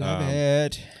 Love Um,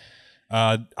 it.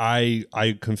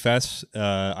 I confess,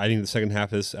 I think the second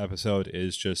half of this episode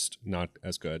is just not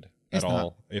as good It's at not.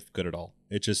 all, if good at all.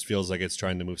 It just feels like it's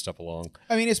trying to move stuff along.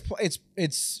 I mean, it's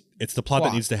It's the plot that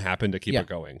Plot. needs to happen to keep Yeah. it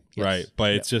going, Yes. right?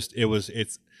 But it's just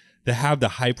it's to have the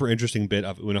hyper interesting bit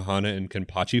of Unohana and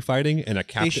Kenpachi fighting and a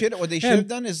captain. what they should have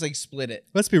done is like split it.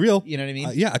 Let's be real. You know what I mean?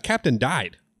 Yeah, a captain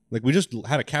died. Like we just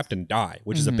had a captain die,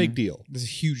 which is a big deal. This is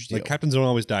a huge deal. Like captains don't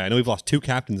always die. I know we've lost 2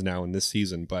 captains now in this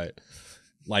season, but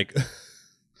like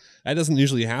that doesn't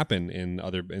usually happen in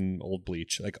old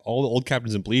Bleach. Like all the old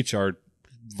captains in Bleach are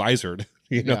visored,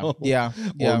 you know. Yeah.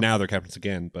 Or now they're captains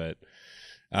again, but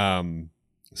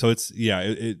so it's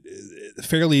it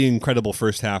fairly incredible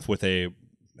first half with a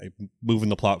moving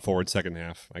the plot forward second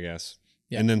half, I guess.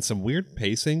 Yeah. And then some weird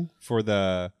pacing for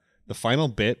the final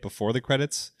bit before the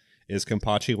credits is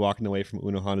Kenpachi walking away from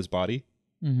Unohana's body.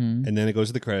 Mm-hmm. And then it goes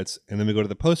to the credits, and then we go to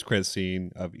the post-credits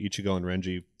scene of Ichigo and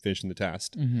Renji finishing the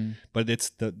task. Mm-hmm. But it's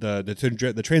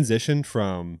the transition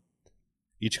from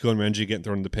Ichigo and Renji getting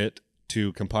thrown in the pit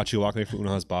to Kenpachi walking away from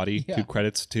Unohana's body Yeah. to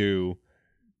credits to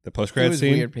The post-credit was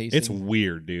scene. weird pacing. It's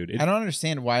weird, dude. I don't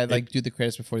understand why do the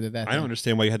credits before that. I don't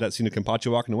understand why you had that scene of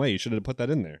Kenpachi walking away. You should have put that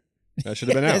in there. That should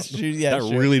have been out. That's true, yeah, that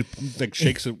sure. really like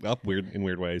shakes it up in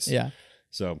weird ways. Yeah.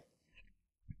 So,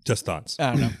 just thoughts.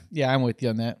 I don't know. Yeah, I'm with you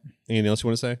on that. Anything else you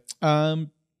want to say? Nah.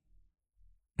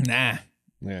 Yeah,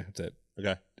 that's it.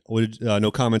 Okay.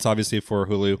 No comments, obviously, for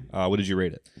Hulu. What did you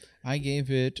rate it? I gave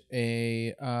it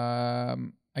like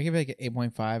an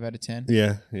 8.5 out of 10.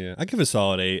 Yeah. I give it a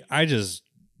solid 8.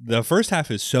 The first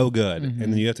half is so good, and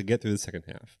then you have to get through the second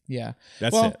half. Yeah.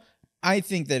 That's well, it. I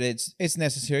think that it's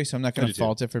necessary, so I'm not going to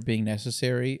fault it for being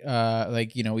necessary.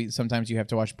 Sometimes you have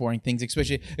to watch boring things,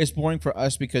 especially it's boring for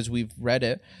us because we've read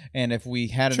it, and if we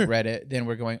hadn't read it, then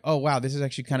we're going, oh wow, this is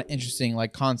actually kind of interesting,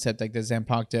 like concept, like the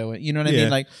Zanpakuto. You know what I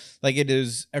mean? Like it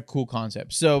is a cool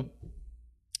concept. So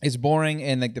it's boring,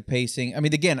 and like the pacing. I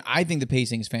mean, again, I think the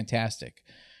pacing is fantastic.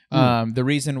 The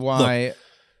reason why. Look,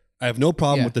 I have no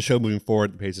problem with the show moving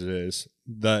forward. The pace it is.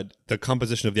 The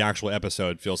composition of the actual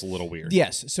episode feels a little weird.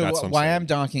 Yes. So why saying. I'm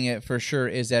docking it for sure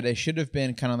is that it should have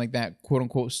been kind of like that quote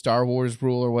unquote Star Wars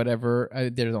rule or whatever.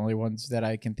 They're the only ones that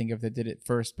I can think of that did it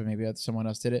first, but maybe someone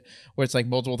else did it, where it's like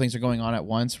multiple things are going on at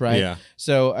once, right? Yeah.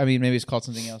 So I mean, maybe it's called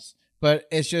something else, but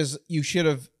it's just you should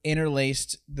have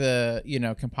interlaced the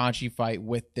Kenpachi fight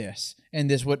with this, and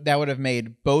that would have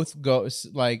made both go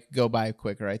by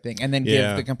quicker, I think, and then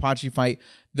give the Kenpachi fight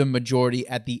the majority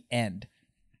at the end.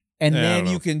 And then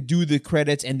you can do the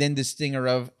credits and then the stinger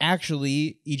of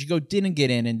actually Ichigo didn't get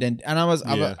in, and I was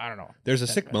I don't know. There's a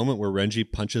sick moment where Renji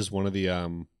punches one of the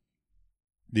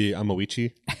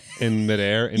Amoichi in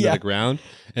midair into the ground,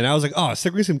 and I was like, "Oh,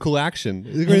 sick, some cool action.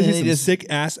 We're going to see some sick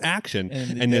ass action,"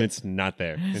 and then it's not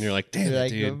there, and you're like, "Damn it,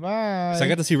 dude!" Goodbye. So I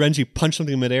got to see Renji punch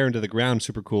something in midair into the ground,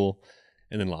 super cool,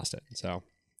 and then lost it. So,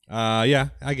 I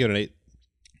give it an 8.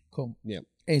 Cool. Yeah,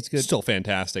 It's good. Still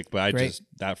fantastic, but Great.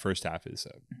 that first half is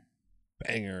a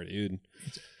banger, dude.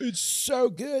 It's so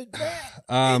good,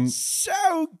 man. It's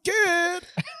so good.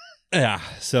 Yeah.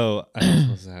 So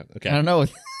what's that? Okay. I don't know.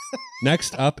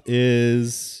 Next up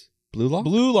is Blue Lock.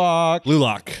 Blue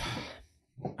Lock.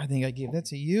 I think I gave that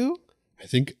to you. I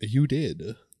think you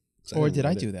did. Or did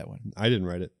I do that one? I didn't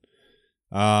write it.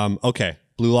 Okay.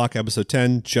 Blue Lock episode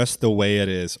 10, Just the Way It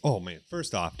Is. Oh man.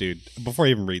 First off, dude, before I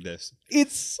even read this,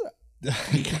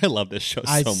 I love this show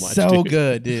so much. So dude.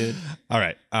 good, dude. All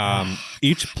right.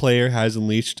 Each player has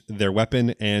unleashed their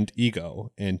weapon and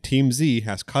ego, and Team Z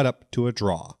has caught up to a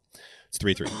draw. It's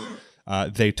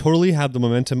 3-3. They totally have the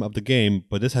momentum of the game,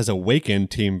 but this has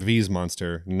awakened Team V's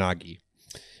monster, Nagi.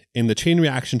 In the chain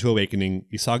reaction to awakening,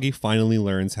 Isagi finally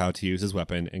learns how to use his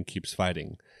weapon and keeps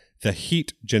fighting. The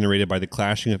heat generated by the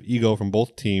clashing of ego from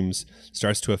both teams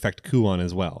starts to affect Kuon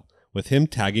as well, with him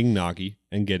tagging Nagi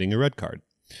and getting a red card.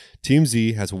 Team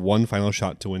Z has one final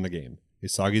shot to win the game.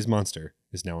 Isagi's monster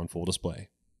is now on full display.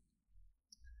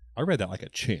 I read that like a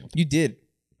champ. You did.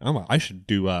 I should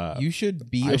do. You should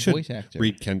be a voice actor.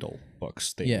 Read Kindle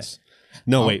books things. Yes.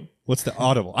 No, wait. What's the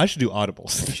Audible? I should do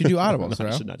Audibles. You should do Audibles, No, bro.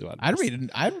 I should not do Audibles.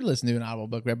 I'd listen to an Audible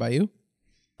book read by you.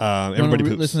 Everybody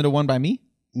poops. Listen to one by me.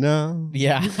 No.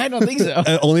 Yeah, I don't think so.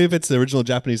 Only if it's the original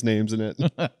Japanese names in it.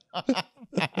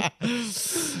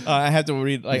 I have to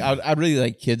read I'd really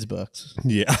like kids books.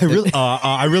 Yeah,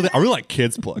 I really like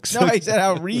kids books. No, I said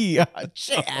I'll read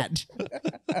Chad.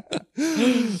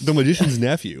 The Magician's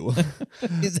Nephew.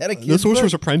 Is that a kid's The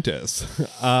Sorcerer's book? Apprentice.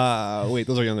 Wait,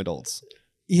 those are young adults.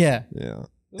 Yeah. Yeah.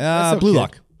 That's Blue okay.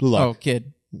 Lock. Blue Lock. Oh,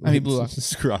 kid. I mean Blue Lock.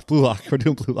 Screw off. Blue Lock. We're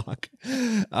doing Blue Lock.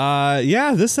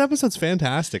 Yeah, this episode's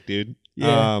fantastic, dude.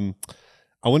 Yeah.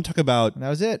 I want to talk about That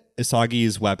was it.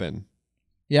 Isagi's weapon.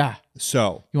 Yeah.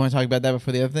 So, You want to talk about that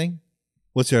before the other thing?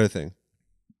 what's the other thing?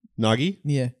 Nagi?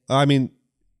 Yeah. I mean,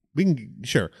 we can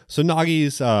sure. So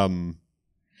Nagi's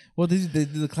Well, this is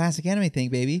the classic anime thing,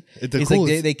 baby. The It's cool-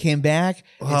 like they came back.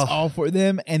 Well, it's all for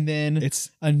them, and then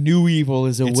it's a new evil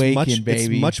is awakened,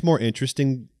 baby. It's much more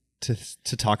interesting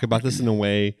to talk about this in a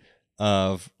way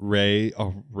of Ray.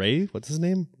 Oh, Ray? What's his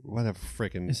name? What a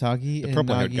freaking Isagi the and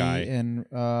purple-haired Nagi guy. and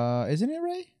isn't it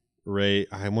Ray? Ray.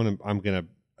 I'm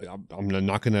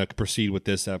not gonna proceed with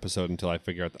this episode until I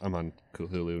figure out I'm on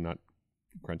Hulu, not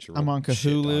Crunchyroll. I'm on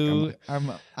Shit, dog. Cthulhu.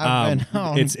 I've been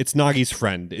on. It's Nagi's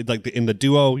friend. In the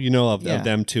duo, of Yeah.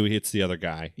 them two, it's the other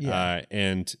guy. Yeah.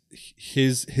 And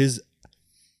his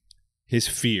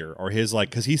fear or his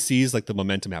because he sees the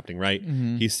momentum happening, right?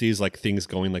 Mhm. He sees things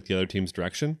going the other team's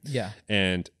direction, Yeah.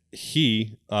 and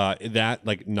he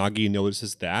Nagi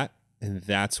notices that, and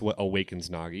that's what awakens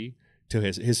Nagi to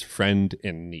his friend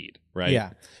in need, right?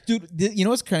 Yeah. Dude, you know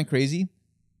what's kind of crazy?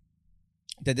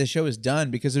 That this show is done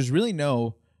because there's really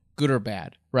no good or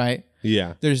bad. right?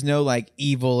 Yeah. There's no like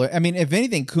evil. I mean, if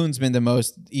anything, Kuhn's been the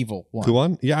most evil one.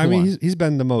 Kuon? Yeah, I mean, Kuon. he's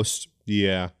been the most,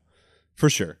 yeah, for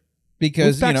sure.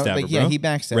 Because, Well, you know, backstabber, like, yeah, bro. he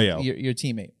backstabbed Rayo. your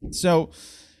teammate. So,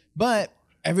 but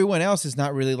everyone else is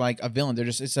not really like a villain. They're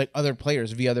just, it's like other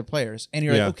players via other players. And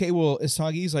you're Yeah. like, okay, well,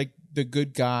 Isagi's like the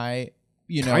good guy,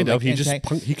 you know. Kind of. like, He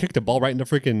just he kicked a ball right into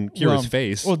freaking Kira's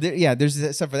face. Well, yeah, there's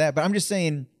that stuff for that. But I'm just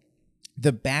saying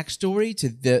the backstory to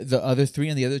the other three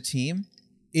on the other team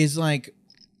is like,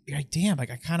 you're like, damn,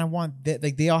 like I kind of want that.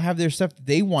 Like they all have their stuff that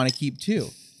they want to keep too.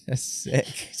 That's sick.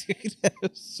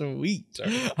 That's sweet.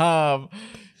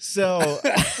 So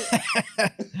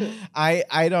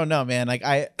I don't know, man. Like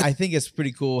I think it's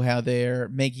pretty cool how they're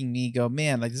making me go,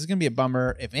 man, like this is gonna be a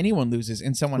bummer if anyone loses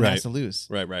and someone has to lose.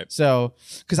 Right. So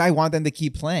because I want them to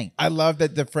keep playing. I love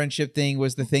that the friendship thing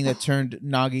was the thing that turned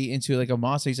Nagi into like a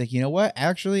monster. He's like, you know what?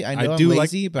 Actually, I know I'm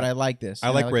lazy, but I like this. I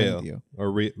like playing with Rayo. you.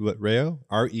 Or Rayo?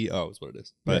 REO is what it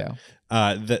is. But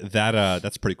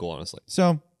that's pretty cool, honestly.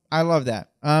 So I love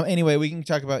that. Anyway, we can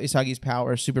talk about Isagi's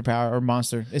power, superpower, or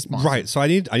monster. It's monster. Right. So I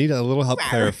need a little help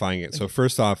clarifying it. So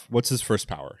first off, what's his first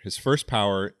power? His first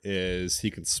power is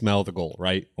he can smell the goal,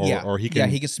 right? Or he can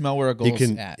he can smell where a goal's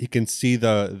at. He can see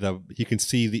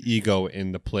the ego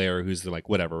in the player who's like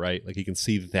whatever, right? Like he can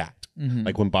see that. Mm-hmm.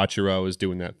 Like when Bachiro is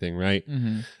doing that thing, right?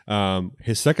 Mm-hmm.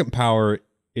 His second power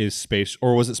is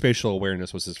spatial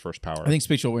awareness was his first power. I think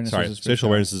spatial awareness. Sorry, was his first spatial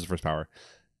power. awareness is his first power.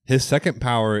 His second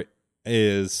power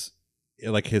is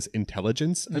like his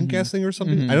intelligence, I'm guessing, or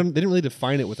something. Mm-hmm. They didn't really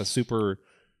define it with a super.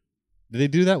 Did they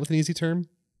do that with an easy term?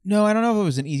 No, I don't know if it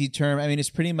was an easy term. I mean, it's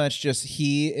pretty much just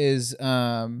he is.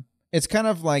 It's kind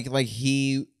of like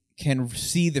he can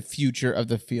see the future of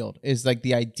the field is like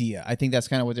the idea. I think that's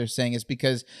kind of what they're saying is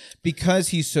because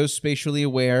he's so spatially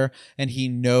aware and he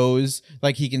knows,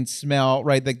 like he can smell,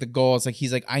 right, like the goals. Like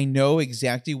he's like, I know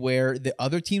exactly where the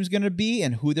other team's gonna be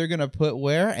and who they're gonna put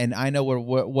where, and I know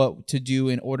what to do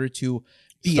in order to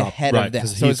be ahead of them.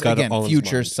 So it's again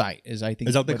future sight is I think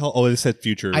is that what they call? Oh, they said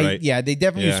future, right? Yeah, they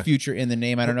definitely use future in the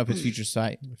name. I don't know if it's future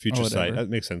sight. Future sight. That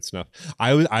makes sense enough.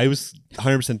 I was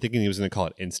 100% thinking he was going to call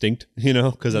it instinct, you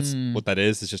know, because that's what that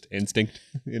is. It's just instinct,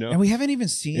 you know. And we haven't even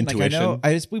seen intuition. Like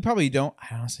I know we probably don't.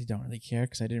 I honestly don't really care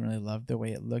because I didn't really love the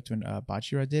way it looked when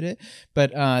Bachira did it.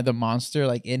 But the monster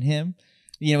like in him.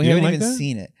 You know, we haven't even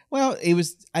seen it. Well,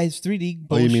 it's 3D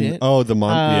bullshit. Oh, you mean, the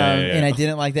monster? Yeah. And I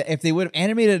didn't like that. If they would have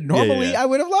animated it normally, I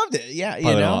would have loved it. Yeah,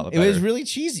 probably you know, it was really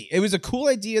cheesy. It was a cool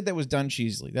idea that was done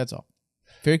cheesily. That's all.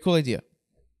 Very cool idea.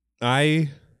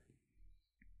 I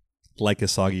like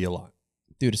Isagi a lot.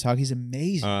 Dude, Isagi's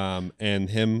amazing. And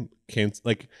him can't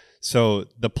like so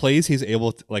the plays he's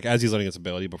able to, like as he's learning his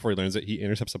ability before he learns it, he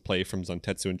intercepts a play from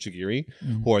Zantetsu and Chigiri,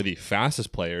 who are the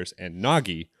fastest players, and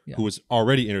Nagi, who is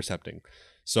already intercepting.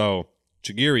 So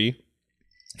Chigiri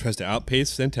tries to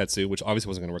outpace Zantetsu, which obviously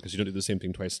wasn't going to work because you don't do the same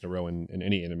thing twice in a row in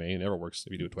any anime. It never works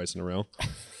if you do it twice in a row.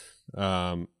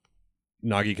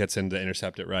 Nagi gets in to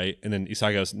intercept it, right? And then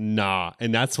Isagi goes, nah.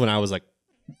 And that's when I was like,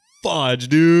 fudge,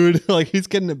 dude. Like, he's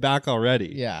getting it back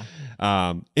already. Yeah.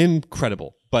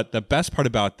 Incredible. But the best part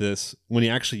about this, when he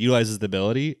actually utilizes the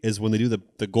ability, is when they do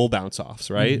the goal bounce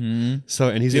offs, right? Mm-hmm. So,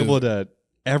 and he's able to,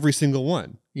 every single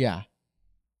one. Yeah.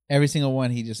 Every single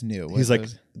one he just knew. He's like,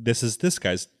 this is this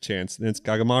guy's chance. And it's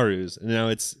Gagamaru's. And now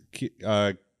it's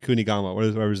Kunigama,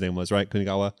 whatever his name was, right?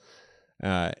 Kunigawa.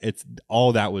 It's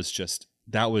all that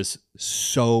was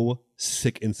so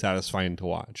sick and satisfying to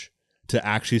watch. To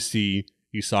actually see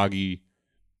Usagi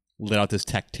let out this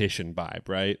tactician vibe,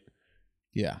 right?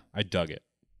 Yeah. I dug it.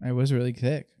 I was really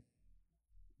thick.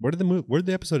 Where did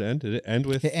the episode end? Did it end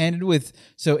with? It ended with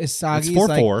Isagi's it's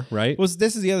 4-4, right? Well,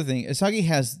 this is the other thing. Isagi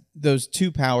has those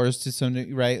two powers to some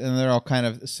degree, right, and they're all kind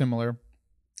of similar.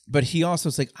 But he also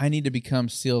is like, I need to become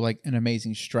still like an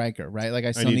amazing striker, right? Like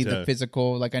I still need the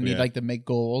physical, like I need like to make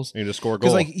goals. I need to score a goal.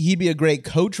 Because like he'd be a great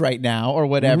coach right now or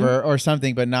whatever or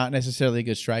something, but not necessarily a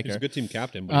good striker. He's a good team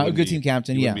captain. But a good team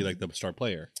captain, he wouldn't be like the star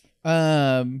player.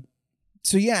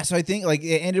 So I think like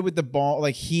it ended with the ball,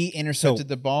 like he intercepted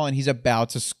the ball and he's about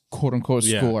to quote unquote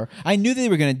score. I knew they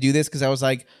were going to do this because I was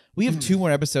like, we have 2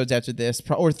 more episodes after this,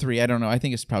 or 3. I don't know. I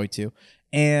think it's probably 2.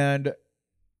 And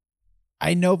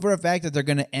I know for a fact that they're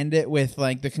going to end it with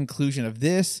like the conclusion of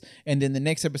this, and then the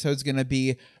next episode is going to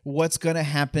be what's going to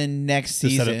happen next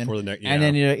season. Set up for the next, and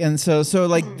then so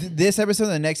like this episode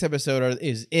and the next episode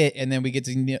is it, and then we get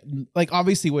to like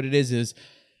obviously what it is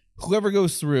whoever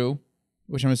goes through,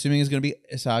 which I'm assuming is going to be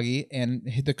Isagi and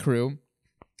the crew.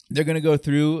 They're going to go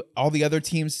through all the other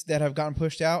teams that have gotten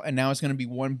pushed out, and now it's going to be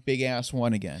one big ass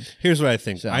one again. Here's what I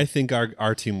think. I think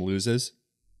our team loses,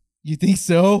 You think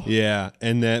so? Yeah,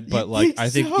 and that, but You like think I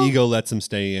think so? Ego lets him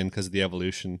stay in because of the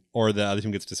evolution, or the other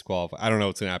team gets disqualified. I don't know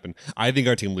what's gonna happen. I think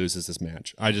our team loses this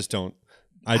match. I just don't.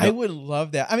 I would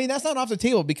love that. I mean, that's not off the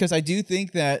table because I do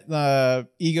think that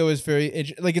Ego is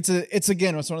very like it's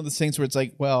again it's one of those things where it's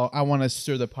like, well, I want to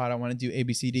stir the pot. I want to do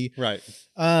ABCD. Right.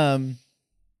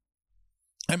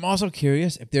 I'm also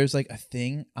curious if there's like a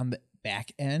thing on the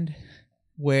back end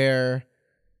where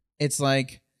it's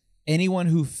like anyone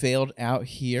who failed out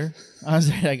here. I was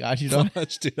like, I got you, dog.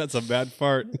 Fudge, dude, that's a bad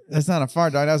fart. That's not a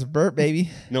fart, dog. That was a burp, baby.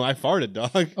 No, I farted,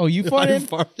 dog. Oh, you I farted?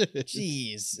 farted.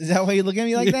 Jeez, is that why you look at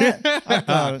me like that? I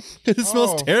thought, It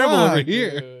smells terrible fuck, over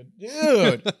here.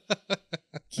 dude.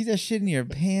 Keep that shit in your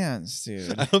pants,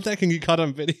 dude. I hope that can get caught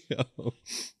on video.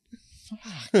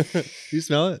 You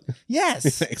smell it?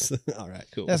 Yes, Thanks. All right,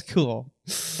 cool. that's cool.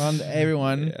 On to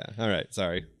everyone. Yeah. All right.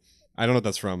 Sorry. I don't know what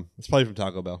that's from. It's probably from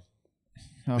Taco Bell.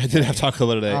 Okay. I did have Taco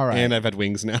Bell today, All right. and I've had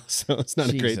wings now, so it's not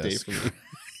a great day Jesus for me.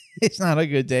 It's not a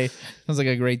good day. Sounds like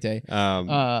a great day.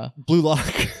 Blue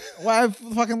Lock. Well, I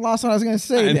fucking lost what I was gonna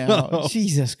say I now. know.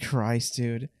 Jesus Christ,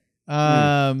 dude.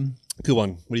 Kuwan. What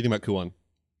do you think about Kuwan?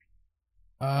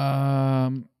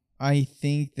 I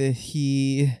think that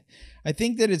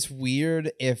it's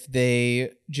weird if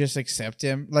they just accept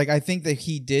him. Like, I think that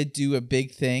he did do a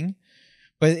big thing,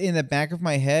 but in the back of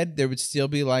my head, there would still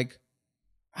be like,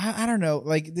 I don't know,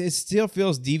 like it still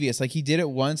feels devious. Like he did it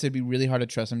once, it'd be really hard to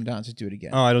trust him not to do it again.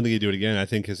 Oh, I don't think he'd do it again. I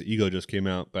think his ego just came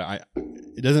out, but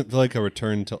it doesn't feel like a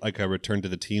return to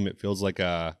the team. It feels like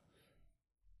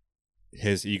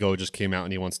his ego just came out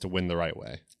and he wants to win the right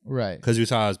way. Right. Because you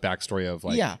saw his backstory of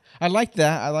like, yeah, I like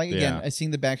that. I like again. Yeah. I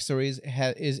seeing the backstories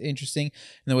is interesting,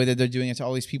 and the way that they're doing it to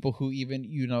all these people who even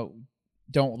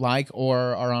don't like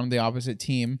or are on the opposite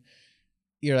team.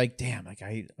 You're like, damn, like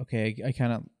I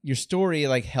kind of your story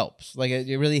like helps, like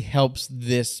it really helps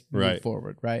this move Right.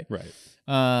 forward, right? right.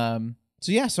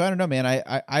 So yeah, so I don't know, man.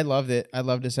 I loved it. I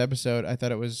loved this episode. I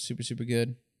thought it was super super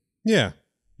good. Yeah,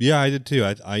 I did too.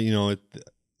 I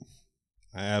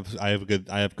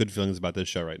have good feelings about this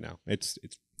show right now. This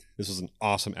was an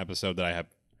awesome episode that I have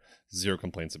zero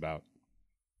complaints about.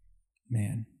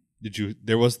 Man.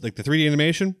 There was like the 3D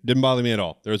animation didn't bother me at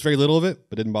all. There was very little of it,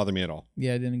 but didn't bother me at all.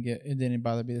 Yeah, it didn't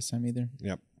bother me this time either.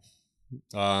 Yep.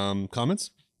 Comments?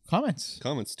 Comments. Do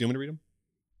you want me to read them?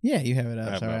 Yeah, you have it I up.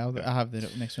 have Sorry, it up, I'll have the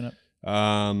next one up.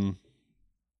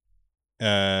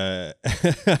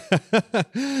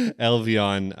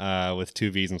 Elvion with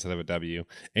 2 V's instead of a W.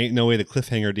 Ain't no way the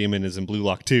cliffhanger demon is in Blue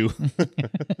Lock 2.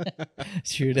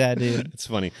 True that, dude. It's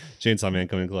funny. Chainsaw Man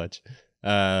coming clutch.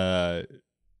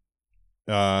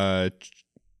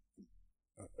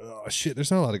 Shit,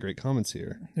 there's not a lot of great comments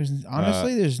here. There's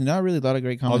not really a lot of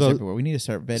great comments although everywhere. We need to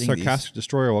start vetting Sarcastic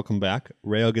Destroyer, welcome back.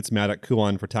 Rayo gets mad at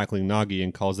Kuon for tackling Nagi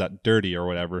and calls that dirty or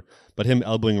whatever, but him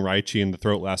elbowing Raichi in the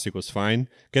throat last week was fine.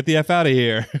 Get the F out of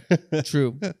here. these.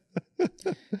 True.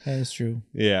 That is true.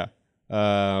 Yeah.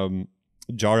 Jara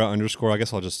 _ I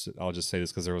guess I'll just say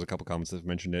this because there was a couple comments that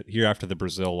mentioned it. Here after the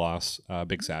Brazil loss,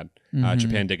 big sad. Mhm.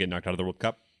 Japan did get knocked out of the World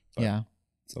Cup. But Yeah.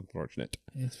 it's unfortunate.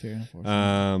 It's very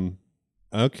unfortunate.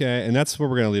 Okay, and that's where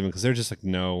we're gonna leave them because there's just like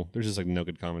no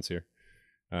good comments here.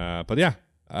 But yeah,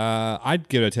 I'd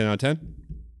give it a 10 out of 10.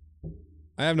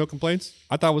 I have no complaints.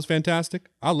 I thought it was fantastic.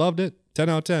 I loved it. 10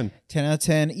 out of 10. 10 out of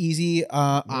 10, easy.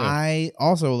 I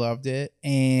also loved it,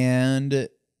 and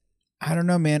I don't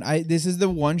know, man. This is the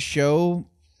one show,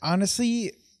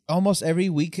 honestly, almost every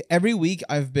week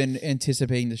I've been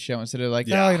anticipating the show instead of like,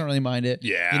 Yeah. oh, I don't really mind it.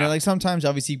 Yeah. Like sometimes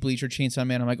obviously Bleach or Chainsaw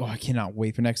Man, I'm like, oh, I cannot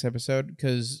wait for next episode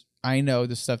because I know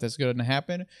the stuff that's going to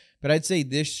happen. But I'd say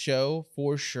this show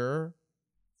for sure,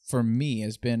 for me,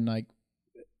 has been like,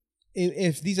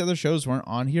 if these other shows weren't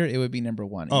on here, it would be number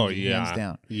one. Oh hands yeah,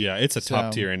 down. Yeah, it's a So,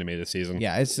 top tier anime this season.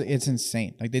 Yeah, it's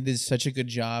insane. Like they did such a good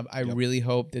job. I Yep. really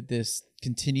hope that this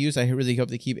continues. I really hope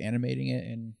they keep animating it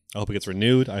and I hope it gets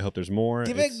renewed. I hope there's more.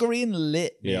 give It's- it green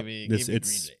lit, Yeah, baby. it's Give it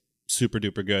green lit. super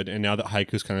duper good. And now that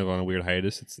Haiku's kind of on a weird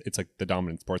hiatus, it's like the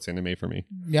dominant sports anime for me.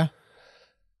 Yeah.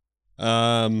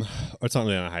 It's not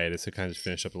really on a hiatus. It kind of just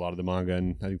finished up a lot of the manga,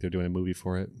 and I think they're doing a movie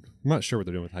for it. I'm not sure what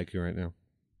they're doing with Haiku right now.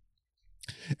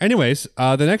 Anyways,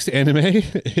 the next anime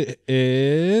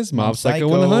is Mob Psycho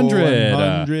 100.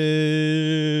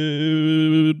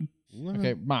 100.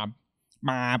 Okay, Mob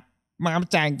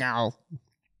Psycho.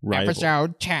 Rival.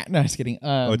 Episode chat. No, just kidding.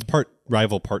 It's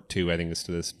Rival Part 2, I think, is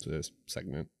to this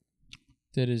segment.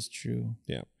 That is true.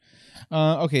 Yeah.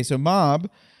 Okay, so Mob,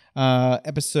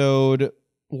 episode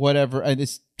whatever.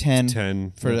 It's 10.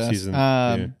 10 for us. season.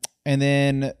 And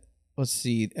then let's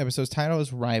see. The episode's title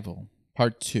is Rival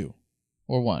Part 2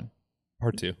 or 1.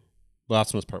 Part 2. The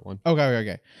last one was Part 1.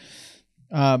 Okay.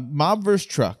 Mob versus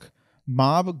Truck.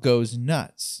 Mob goes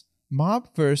nuts. Mob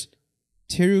versus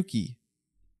Teruki.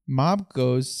 Mob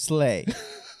goes slay.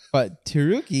 But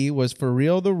Teruki was for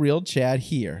real the real Chad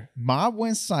here. Mob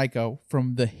went psycho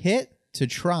from the hit to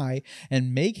try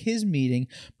and make his meeting,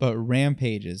 but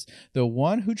rampages. The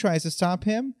one who tries to stop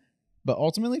him, but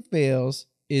ultimately fails,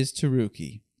 is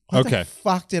Teruki. What the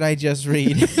fuck did I just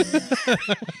read?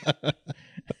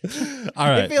 All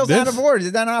right. It feels out of order.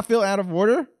 Did that not feel out of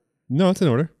order? No, it's in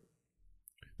order.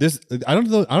 I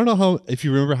don't know how, if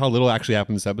you remember how little actually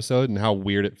happened this episode and how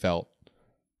weird it felt.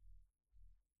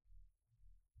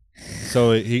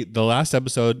 So the last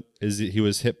episode is he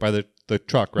was hit by the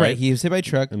truck, right? Right. He was hit by a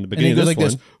truck. In the beginning and he goes of like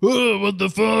this this. Oh, what the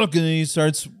fuck? And then he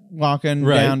starts walking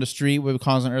down the street with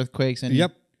causing earthquakes. And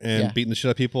beating the shit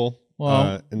out of people.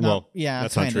 Well,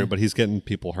 that's not true, but he's getting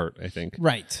people hurt, I think.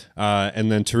 Right.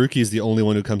 And then Teruki is the only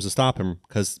one who comes to stop him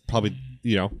because probably,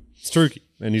 it's Teruki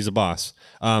and he's a boss.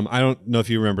 I don't know if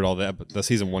you remembered all that, but the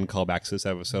season 1 callbacks to this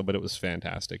episode, but it was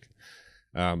fantastic.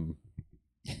 I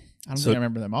don't think I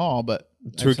remember them all, but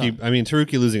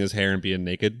Teruki losing his hair and being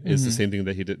naked is the same thing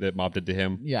that he did, that Mob did to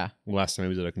him. Yeah. Last time he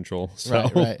was out of control. So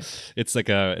right. it's like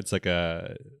a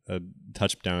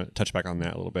touchback on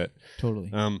that a little bit.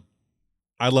 Totally.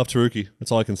 I love Teruki.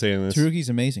 That's all I can say in this. Teruki's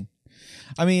amazing.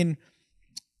 I mean,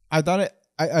 I thought it.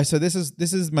 So this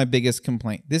is my biggest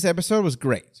complaint. This episode was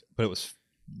great, but it was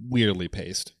weirdly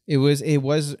paced. It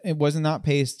was not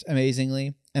paced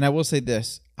amazingly. And I will say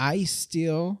this: I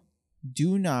still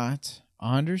do not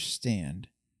understand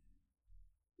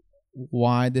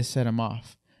why this set him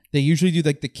off. They usually do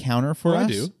like the counter for us.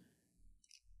 I do.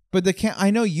 But I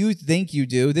know you think you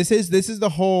do. This is the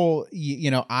whole.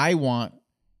 I want.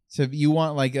 So if you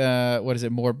want like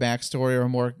more backstory or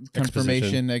more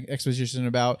confirmation, exposition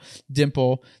about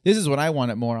Dimple, this is what I want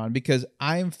it more on, because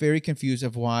I am very confused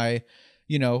of why,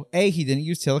 A, he didn't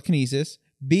use telekinesis,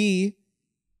 B,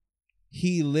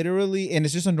 he literally, and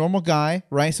it's just a normal guy,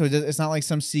 right? So it's not like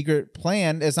some secret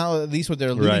plan. It's not at least what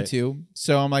they're alluding to.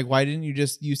 So I'm like, why didn't you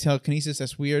just use telekinesis?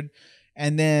 That's weird.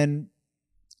 And then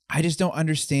I just don't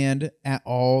understand at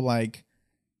all, like,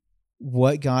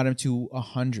 what got him to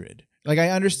 100. Like,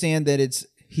 I understand that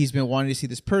he's been wanting to see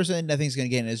this person, nothing's going to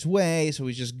get in his way, so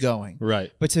he's just going.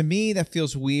 Right. But to me, that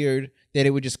feels weird that it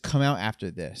would just come out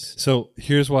after this. So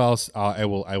here's what else I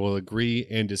will agree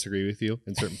and disagree with you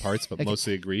in certain parts, but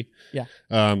mostly agree. Yeah.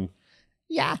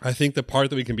 Yeah. I think the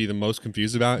part that we can be the most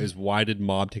confused about is, why did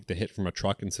Mob take the hit from a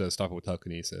truck instead of stopping with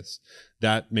telekinesis?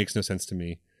 That makes no sense to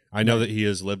me. I know that he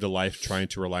has lived a life trying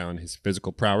to rely on his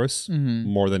physical prowess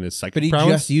more than his psychic prowess. But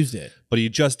he just used it. But he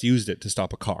just used it to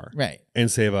stop a car. Right.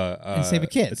 And save a kid. And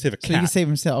save a cat. So he can save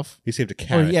himself. He saved a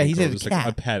cat. He saved a cat.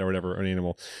 Like a pet or whatever, an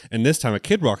animal. And this time a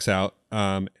kid walks out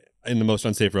in the most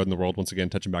unsafe road in the world, once again,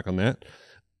 touching back on that.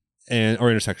 Or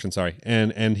intersection, sorry.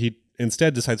 And he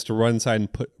instead decides to run inside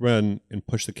and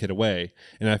push the kid away.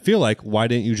 And I feel like, why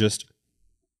didn't you just...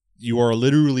 You are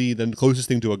literally the closest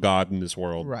thing to a god in this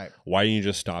world. Right. Why didn't you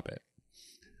just stop it?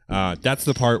 That's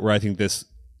the part where I think this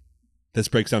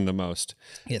breaks down the most.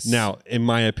 Yes. Now, in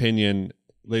my opinion,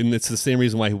 and it's the same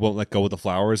reason why he won't let go of the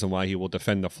flowers and why he will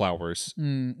defend the flowers.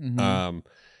 Mm-hmm.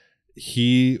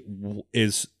 He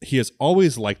has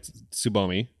always liked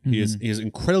Tsubomi. He is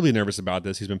incredibly nervous about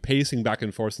this. He's been pacing back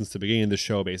and forth since the beginning of the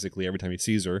show, basically, every time he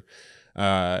sees her.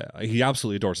 He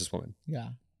absolutely adores this woman. Yeah.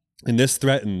 And this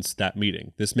threatens that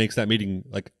meeting. This makes that meeting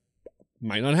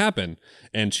might not happen,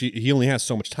 and he only has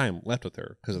so much time left with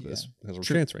her because of this, because we're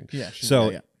transferring. Yeah.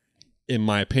 In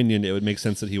my opinion, it would make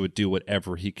sense that he would do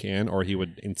whatever he can, or he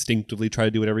would instinctively try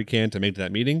to do whatever he can to make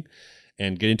that meeting,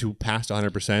 and getting to past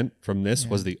 100% from this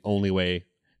was the only way.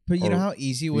 But you know how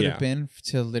easy it would have been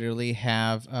to literally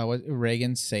have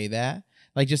Reagan say that,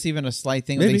 like, just even a slight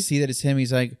thing. When they see that it's him,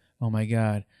 he's like, "Oh my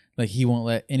god!" Like, he won't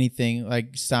let anything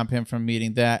stop him from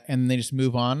meeting that, and then they just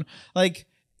move on. Like,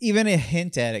 even a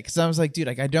hint at it, because I was like, dude,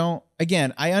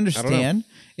 I understand.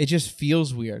 It just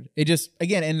feels weird. It just,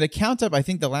 again, and the count up, I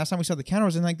think the last time we saw the counter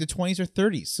was in the 20s or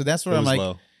 30s. So that's what I'm like,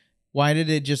 low. Why did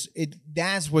it just,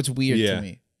 that's what's weird to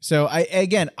me. So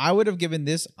I would have given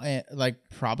this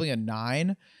probably a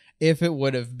 9 if it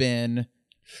would have been,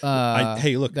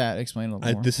 hey, look, that explain a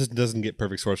little more. This doesn't get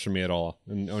perfect scores for me at all,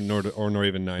 nor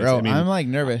even 9. Bro,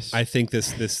 I'm nervous. I think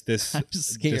this I'm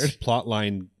scared. This plot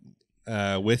line,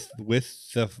 with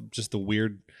the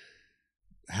weird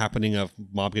happening of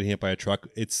Mob getting hit by a truck,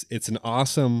 it's an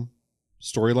awesome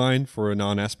storyline for a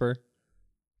non-Esper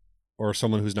or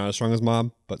someone who's not as strong as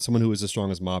Mob, but someone who is as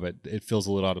strong as Mob, it feels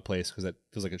a little out of place because it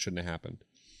feels like it shouldn't have happened.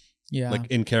 Yeah, like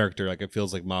in character, like it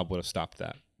feels like Mob would have stopped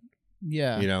that.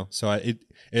 Yeah. You know, so it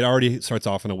already starts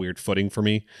off on a weird footing for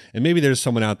me. And maybe there's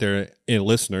someone out there in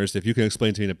listeners, if you can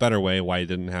explain to me in a better way why it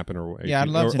didn't happen, or Yeah, I'd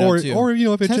love to know too. Or you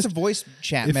know, if it's Send us just a voice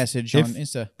chat if- message if- on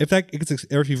Insta. if that gets,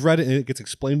 or if you've read it and it gets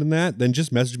explained in that, then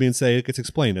just message me and say it gets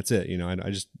explained. That's it. You know, I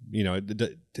just, you know,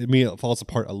 to me it falls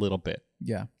apart a little bit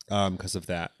Yeah. because of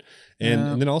that,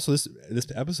 and then also this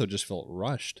episode just felt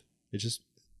rushed. It just,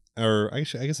 or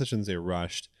actually, I guess I shouldn't say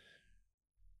rushed.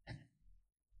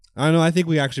 I don't know. I think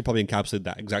we actually probably encapsulated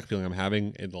that exact feeling I'm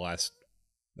having in the last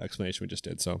explanation we just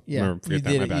did. So Yeah. forget You that.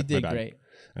 did, My bad. you did my bad. great.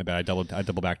 I bet I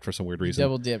double backed for some weird reason.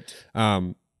 Double dipped.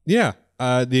 Yeah.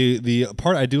 The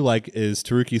part I do like is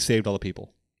Taruki saved all the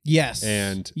people. Yes.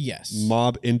 And yes.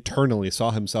 Mob internally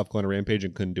saw himself go on a rampage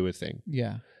and couldn't do a thing.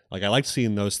 Yeah. Like I liked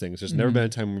seeing those things. There's never been a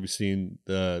time where we've seen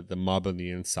the mob on the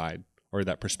inside or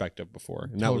that perspective before,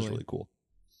 and that was really cool.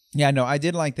 Yeah, no, I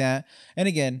did like that. And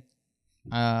again,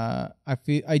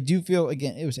 I do feel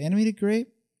again it was animated great.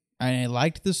 I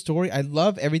liked the story. I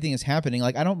love everything that's happening.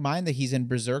 Like I don't mind that he's in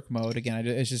berserk mode again.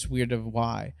 It's just weird of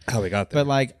why. How we got there. But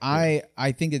like I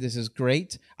think that this is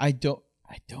great. I don't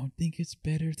think it's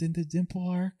better than the Dimple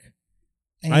arc.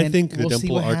 And I think we'll the see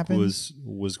Dimple what arc happens.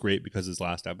 was great because his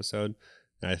last episode.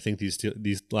 And I think these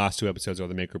last two episodes are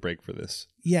the make or break for this.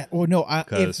 Yeah. Well, no.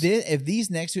 Because- If these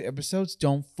next two episodes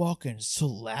don't fucking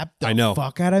slap the I know.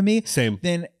 fuck out of me, Same.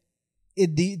 then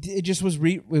it just was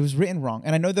it was written wrong.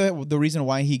 And I know the reason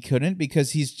why he couldn't,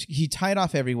 because he tied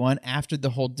off everyone after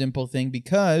the whole Dimple thing,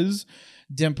 because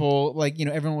Dimple, like, you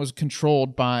know, everyone was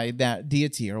controlled by that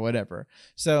deity or whatever.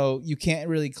 So you can't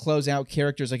really close out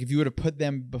characters. Like if you would have put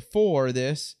them before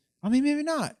this, I mean, maybe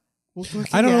not.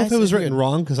 I don't know if it was written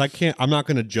wrong because I'm not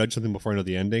going to judge something before I know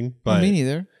the ending. But me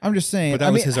neither. I'm just saying. But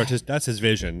that was that's his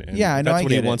vision. And Yeah, I know, that's I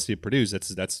what he get it. wants to produce. That's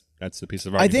the piece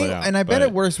of art. I he think, put out. and I bet But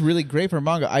it works really great for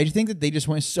manga. I think that they just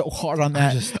went so hard on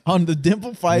that, on the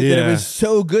Dimple fight, that it Yeah. was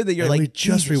so good that you're and like, we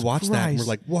just Jesus rewatched that and we're Christ.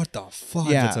 like, what the fuck?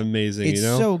 Yeah. That's amazing. It's you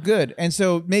know? so good. And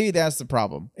so maybe that's the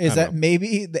problem, is I that know.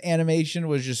 maybe the animation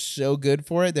was just so good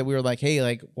for it that we were like, hey,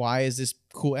 like, why is this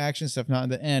cool action stuff not in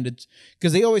the end? It's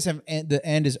because they always have, the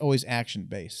end is always action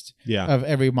based Yeah. of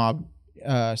every mob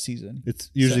season. It's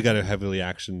usually got a heavily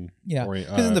action. Yeah.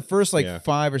 Because in the first like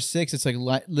 5 or 6, it's like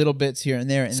little bits here and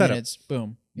there, and Setup. then it's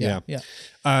boom. Yeah.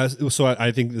 So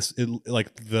I think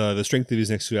like the strength of these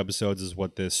next two episodes is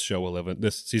what this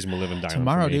season will live and die on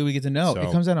Tomorrow, for me. dude, we get to know. So-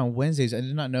 It comes out on Wednesdays. I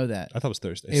did not know that. I thought it was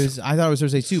Thursday. I thought it was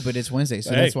Thursday too, but it's Wednesday,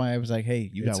 so Hey. that's why I was like, "Hey,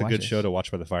 you it's gotta a watch good this. show to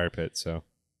watch by the fire pit. So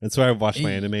that's why I watch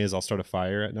my Hey. anime. Is I'll start a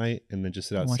fire at night and then just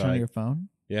sit Watch on outside. your phone.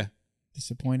 Yeah.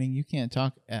 Disappointing. You can't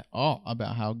talk at all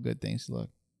about how good things look.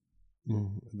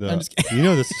 I'm just kidding. You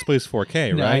know this displays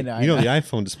 4K, No, I right? know, I you know know. the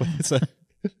iPhone display. It's a,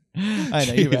 I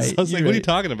know you're Jeez. right. I was like, You're what are you right.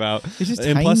 talking about? It's just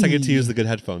And plus, I get to tiny. use the good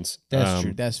headphones. That's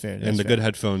true. That's fair. That's and the fair. good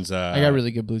headphones. I got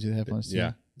really good Bluetooth headphones too.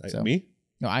 Yeah. So- Me?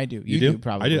 No, I do. You do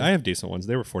probably. I do. I have decent ones.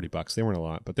 They were $40. They weren't a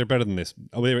lot, but they're better than this.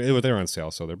 Oh, they were on sale,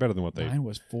 so they're better than what they. Mine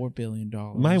was $4 billion.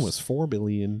 Mine was $4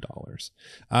 billion.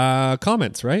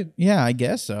 Comments, right? Yeah, I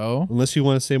guess so. Unless you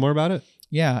want to say more about it.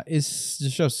 Yeah, the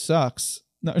show sucks.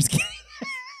 No, I'm just kidding.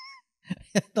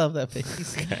 I love that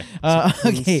face.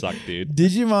 Okay. Suck, dude.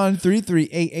 Digimon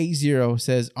 33880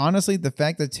 says, honestly, the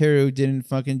fact that Teru didn't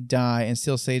fucking die and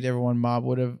still saved everyone Mob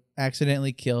would have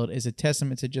accidentally killed is a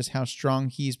testament to just how strong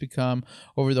he's become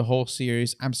over the whole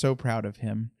series. I'm so proud of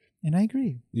him. And I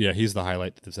agree. Yeah, he's the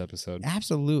highlight to this episode.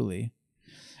 Absolutely.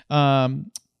 The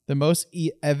most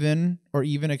even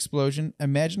explosion.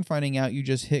 Imagine finding out you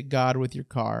just hit God with your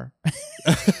car.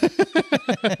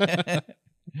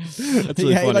 That's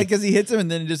really yeah, funny. like because he hits him and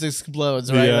then it just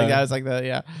explodes, right? Yeah. Like I was like that,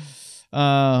 yeah.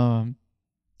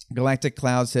 Galactic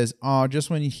Cloud says, "Oh, just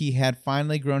when he had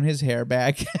finally grown his hair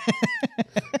back."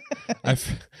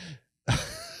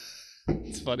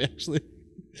 It's funny actually.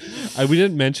 We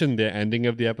didn't mention the ending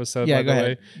of the episode. Yeah, by go the ahead.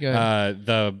 way. Go ahead.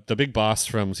 The big boss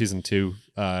from season 2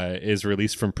 is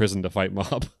released from prison to fight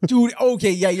Mob. Dude,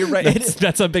 okay, yeah, you're right.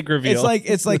 That's a big reveal. It's like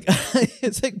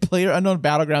it's like Player Unknown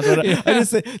Battlegrounds. Yeah. I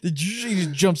just say he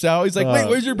just jumps out. He's like, "Wait,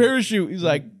 where's your parachute?" He's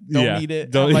like, "Don't need it."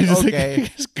 Don't, I'm like, he just, okay. he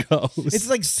just goes. It's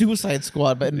like Suicide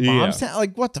Squad, but in Yeah. Mom's Town.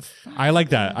 Like, what the? I like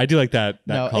that. I do like that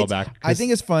No, callback. I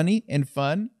think it's funny and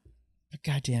fun, but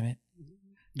god damn it.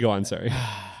 Go on. Sorry.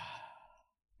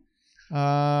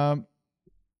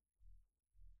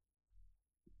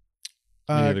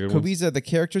 Any other good ones? Kobiza, the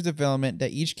character development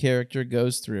that each character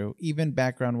goes through, even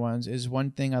background ones, is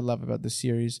one thing I love about the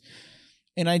series.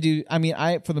 And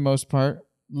I for the most part,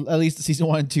 at least season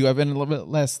 1 and 2, I've been a little bit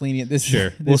less lenient this Sure.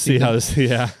 this We'll see season. how this.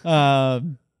 Yeah.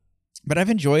 But I've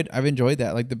enjoyed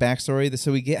that, like the backstory.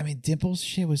 So we get, Dimple's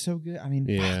shit was so good.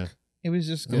 Yeah. It was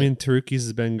just good. I mean, Taruki's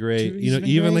has been great. Taruki's You know, been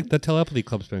even great. like the telepathy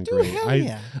club's been Dude, great. hell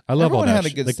yeah. I love all Everyone that. had a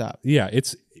shit. good Like, stop. Yeah,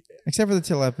 it's. Except for the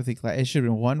telepathy class. It should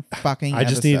have been one fucking I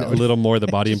just need a little more of the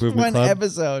body Just improvement one club.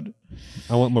 episode.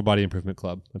 I want more body improvement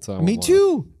club. That's all. I Me want.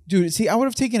 too. Dude, see, I would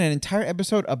have taken an entire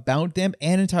episode about them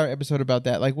and an entire episode about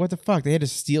that. Like, what the fuck? They had to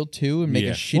steal two and make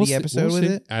a shitty episode with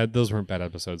it? Those weren't bad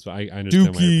episodes, but I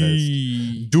understand why you're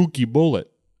pissed. Dookie Bullet.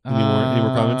 Any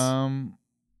more comments?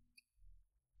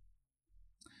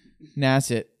 Nah,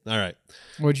 that's it. All right.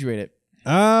 What'd you rate it?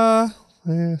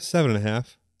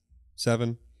 7.5.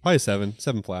 7. Probably 7.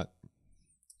 7 flat.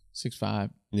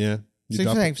 6.5. Yeah. You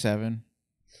drop it. 6.7.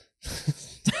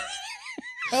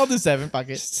 I'll do 7. Fuck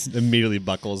it. Just immediately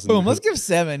buckles. Boom. Let's give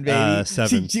 7, baby.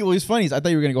 7. See, what's funny is I thought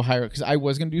you were gonna go higher because I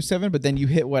was gonna do 7, but then you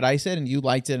hit what I said and you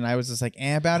liked it, and I was just like,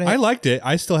 about it. I liked it.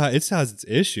 I still have. It still has its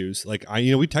issues. Like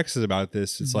we texted about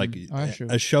this. It's like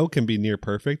a show can be near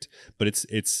perfect, but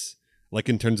it's like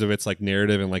in terms of its like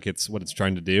narrative and like it's what it's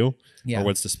trying to do or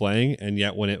what it's displaying, and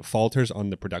yet when it falters on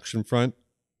the production front,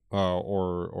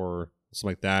 or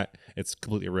something like that, it's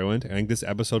completely ruined. I think this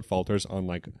episode falters on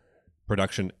like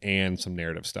production and some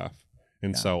narrative stuff,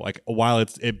 and so like while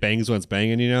it bangs when it's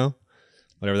banging,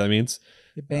 whatever that means.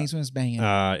 It bangs when it's banging.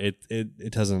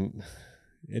 It doesn't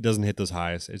hit those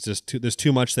highs. It's just there's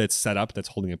too much that's set up that's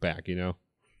holding it back. Ain't no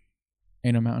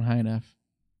mountain high enough.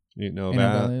 Ain't no Ain't no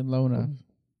valley low enough.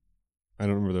 I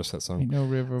don't remember that song. Ain't no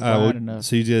river wide enough.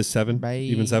 So you did 7,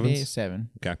 even 7s? 7.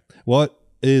 Okay. What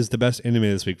is the best anime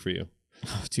this week for you?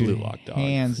 Oh, dude, Blue Lock, dog.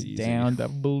 hands Easy. down the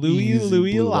Bluey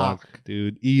Blue Lock.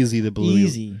 dude. Easy the Blue.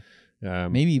 Easy. Maybe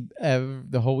Maybe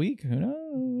the whole week. Who knows?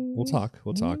 we'll talk.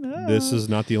 Who This knows? is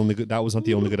not the only good. That was not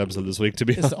the only good episode this week. To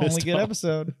be It's honest, the only good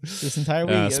episode this entire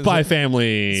week. Spy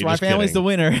Family. Spy Just Family's the kidding.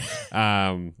 winner.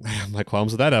 I have my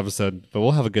qualms with that episode, but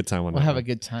we'll have a good time on We'll that. have one. a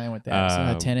good time with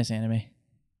that. It's a tennis anime.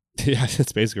 Yeah,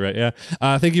 that's basically right.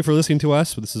 Yeah. Thank you for listening to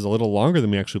us. This is a little longer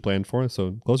than we actually planned for,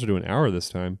 so closer to an hour this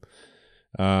time.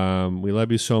 We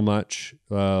love you so much.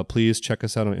 Please check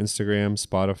us out on Instagram,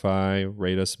 Spotify,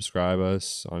 rate us, subscribe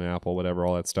us on Apple, whatever,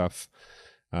 all that stuff.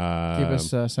 Give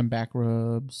us some back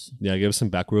rubs. Yeah, give us some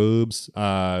back rubs.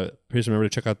 Please remember to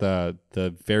check out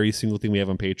the very single thing we have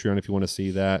on Patreon if you want to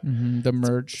see that. Mm-hmm. The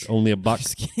merch. It's only $1.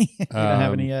 Just kidding. We don't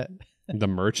have any yet. The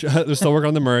merch. We're still working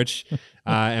on the merch,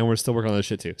 and we're still working on this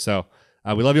shit too. So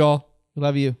we love you all. We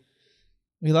love you.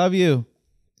 We love you.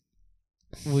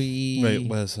 Wait,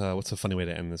 what's a funny way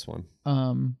to end this one?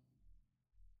 You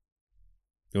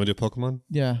want to do Pokemon?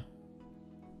 Yeah.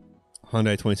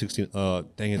 Hyundai 2016.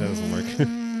 Dang it, that doesn't work.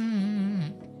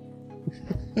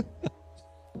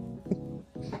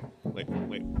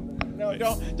 wait. No,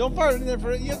 don't fart in there.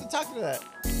 You have to talk to that.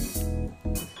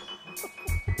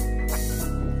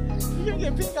 You're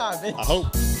gonna get pink on, bitch. I hope.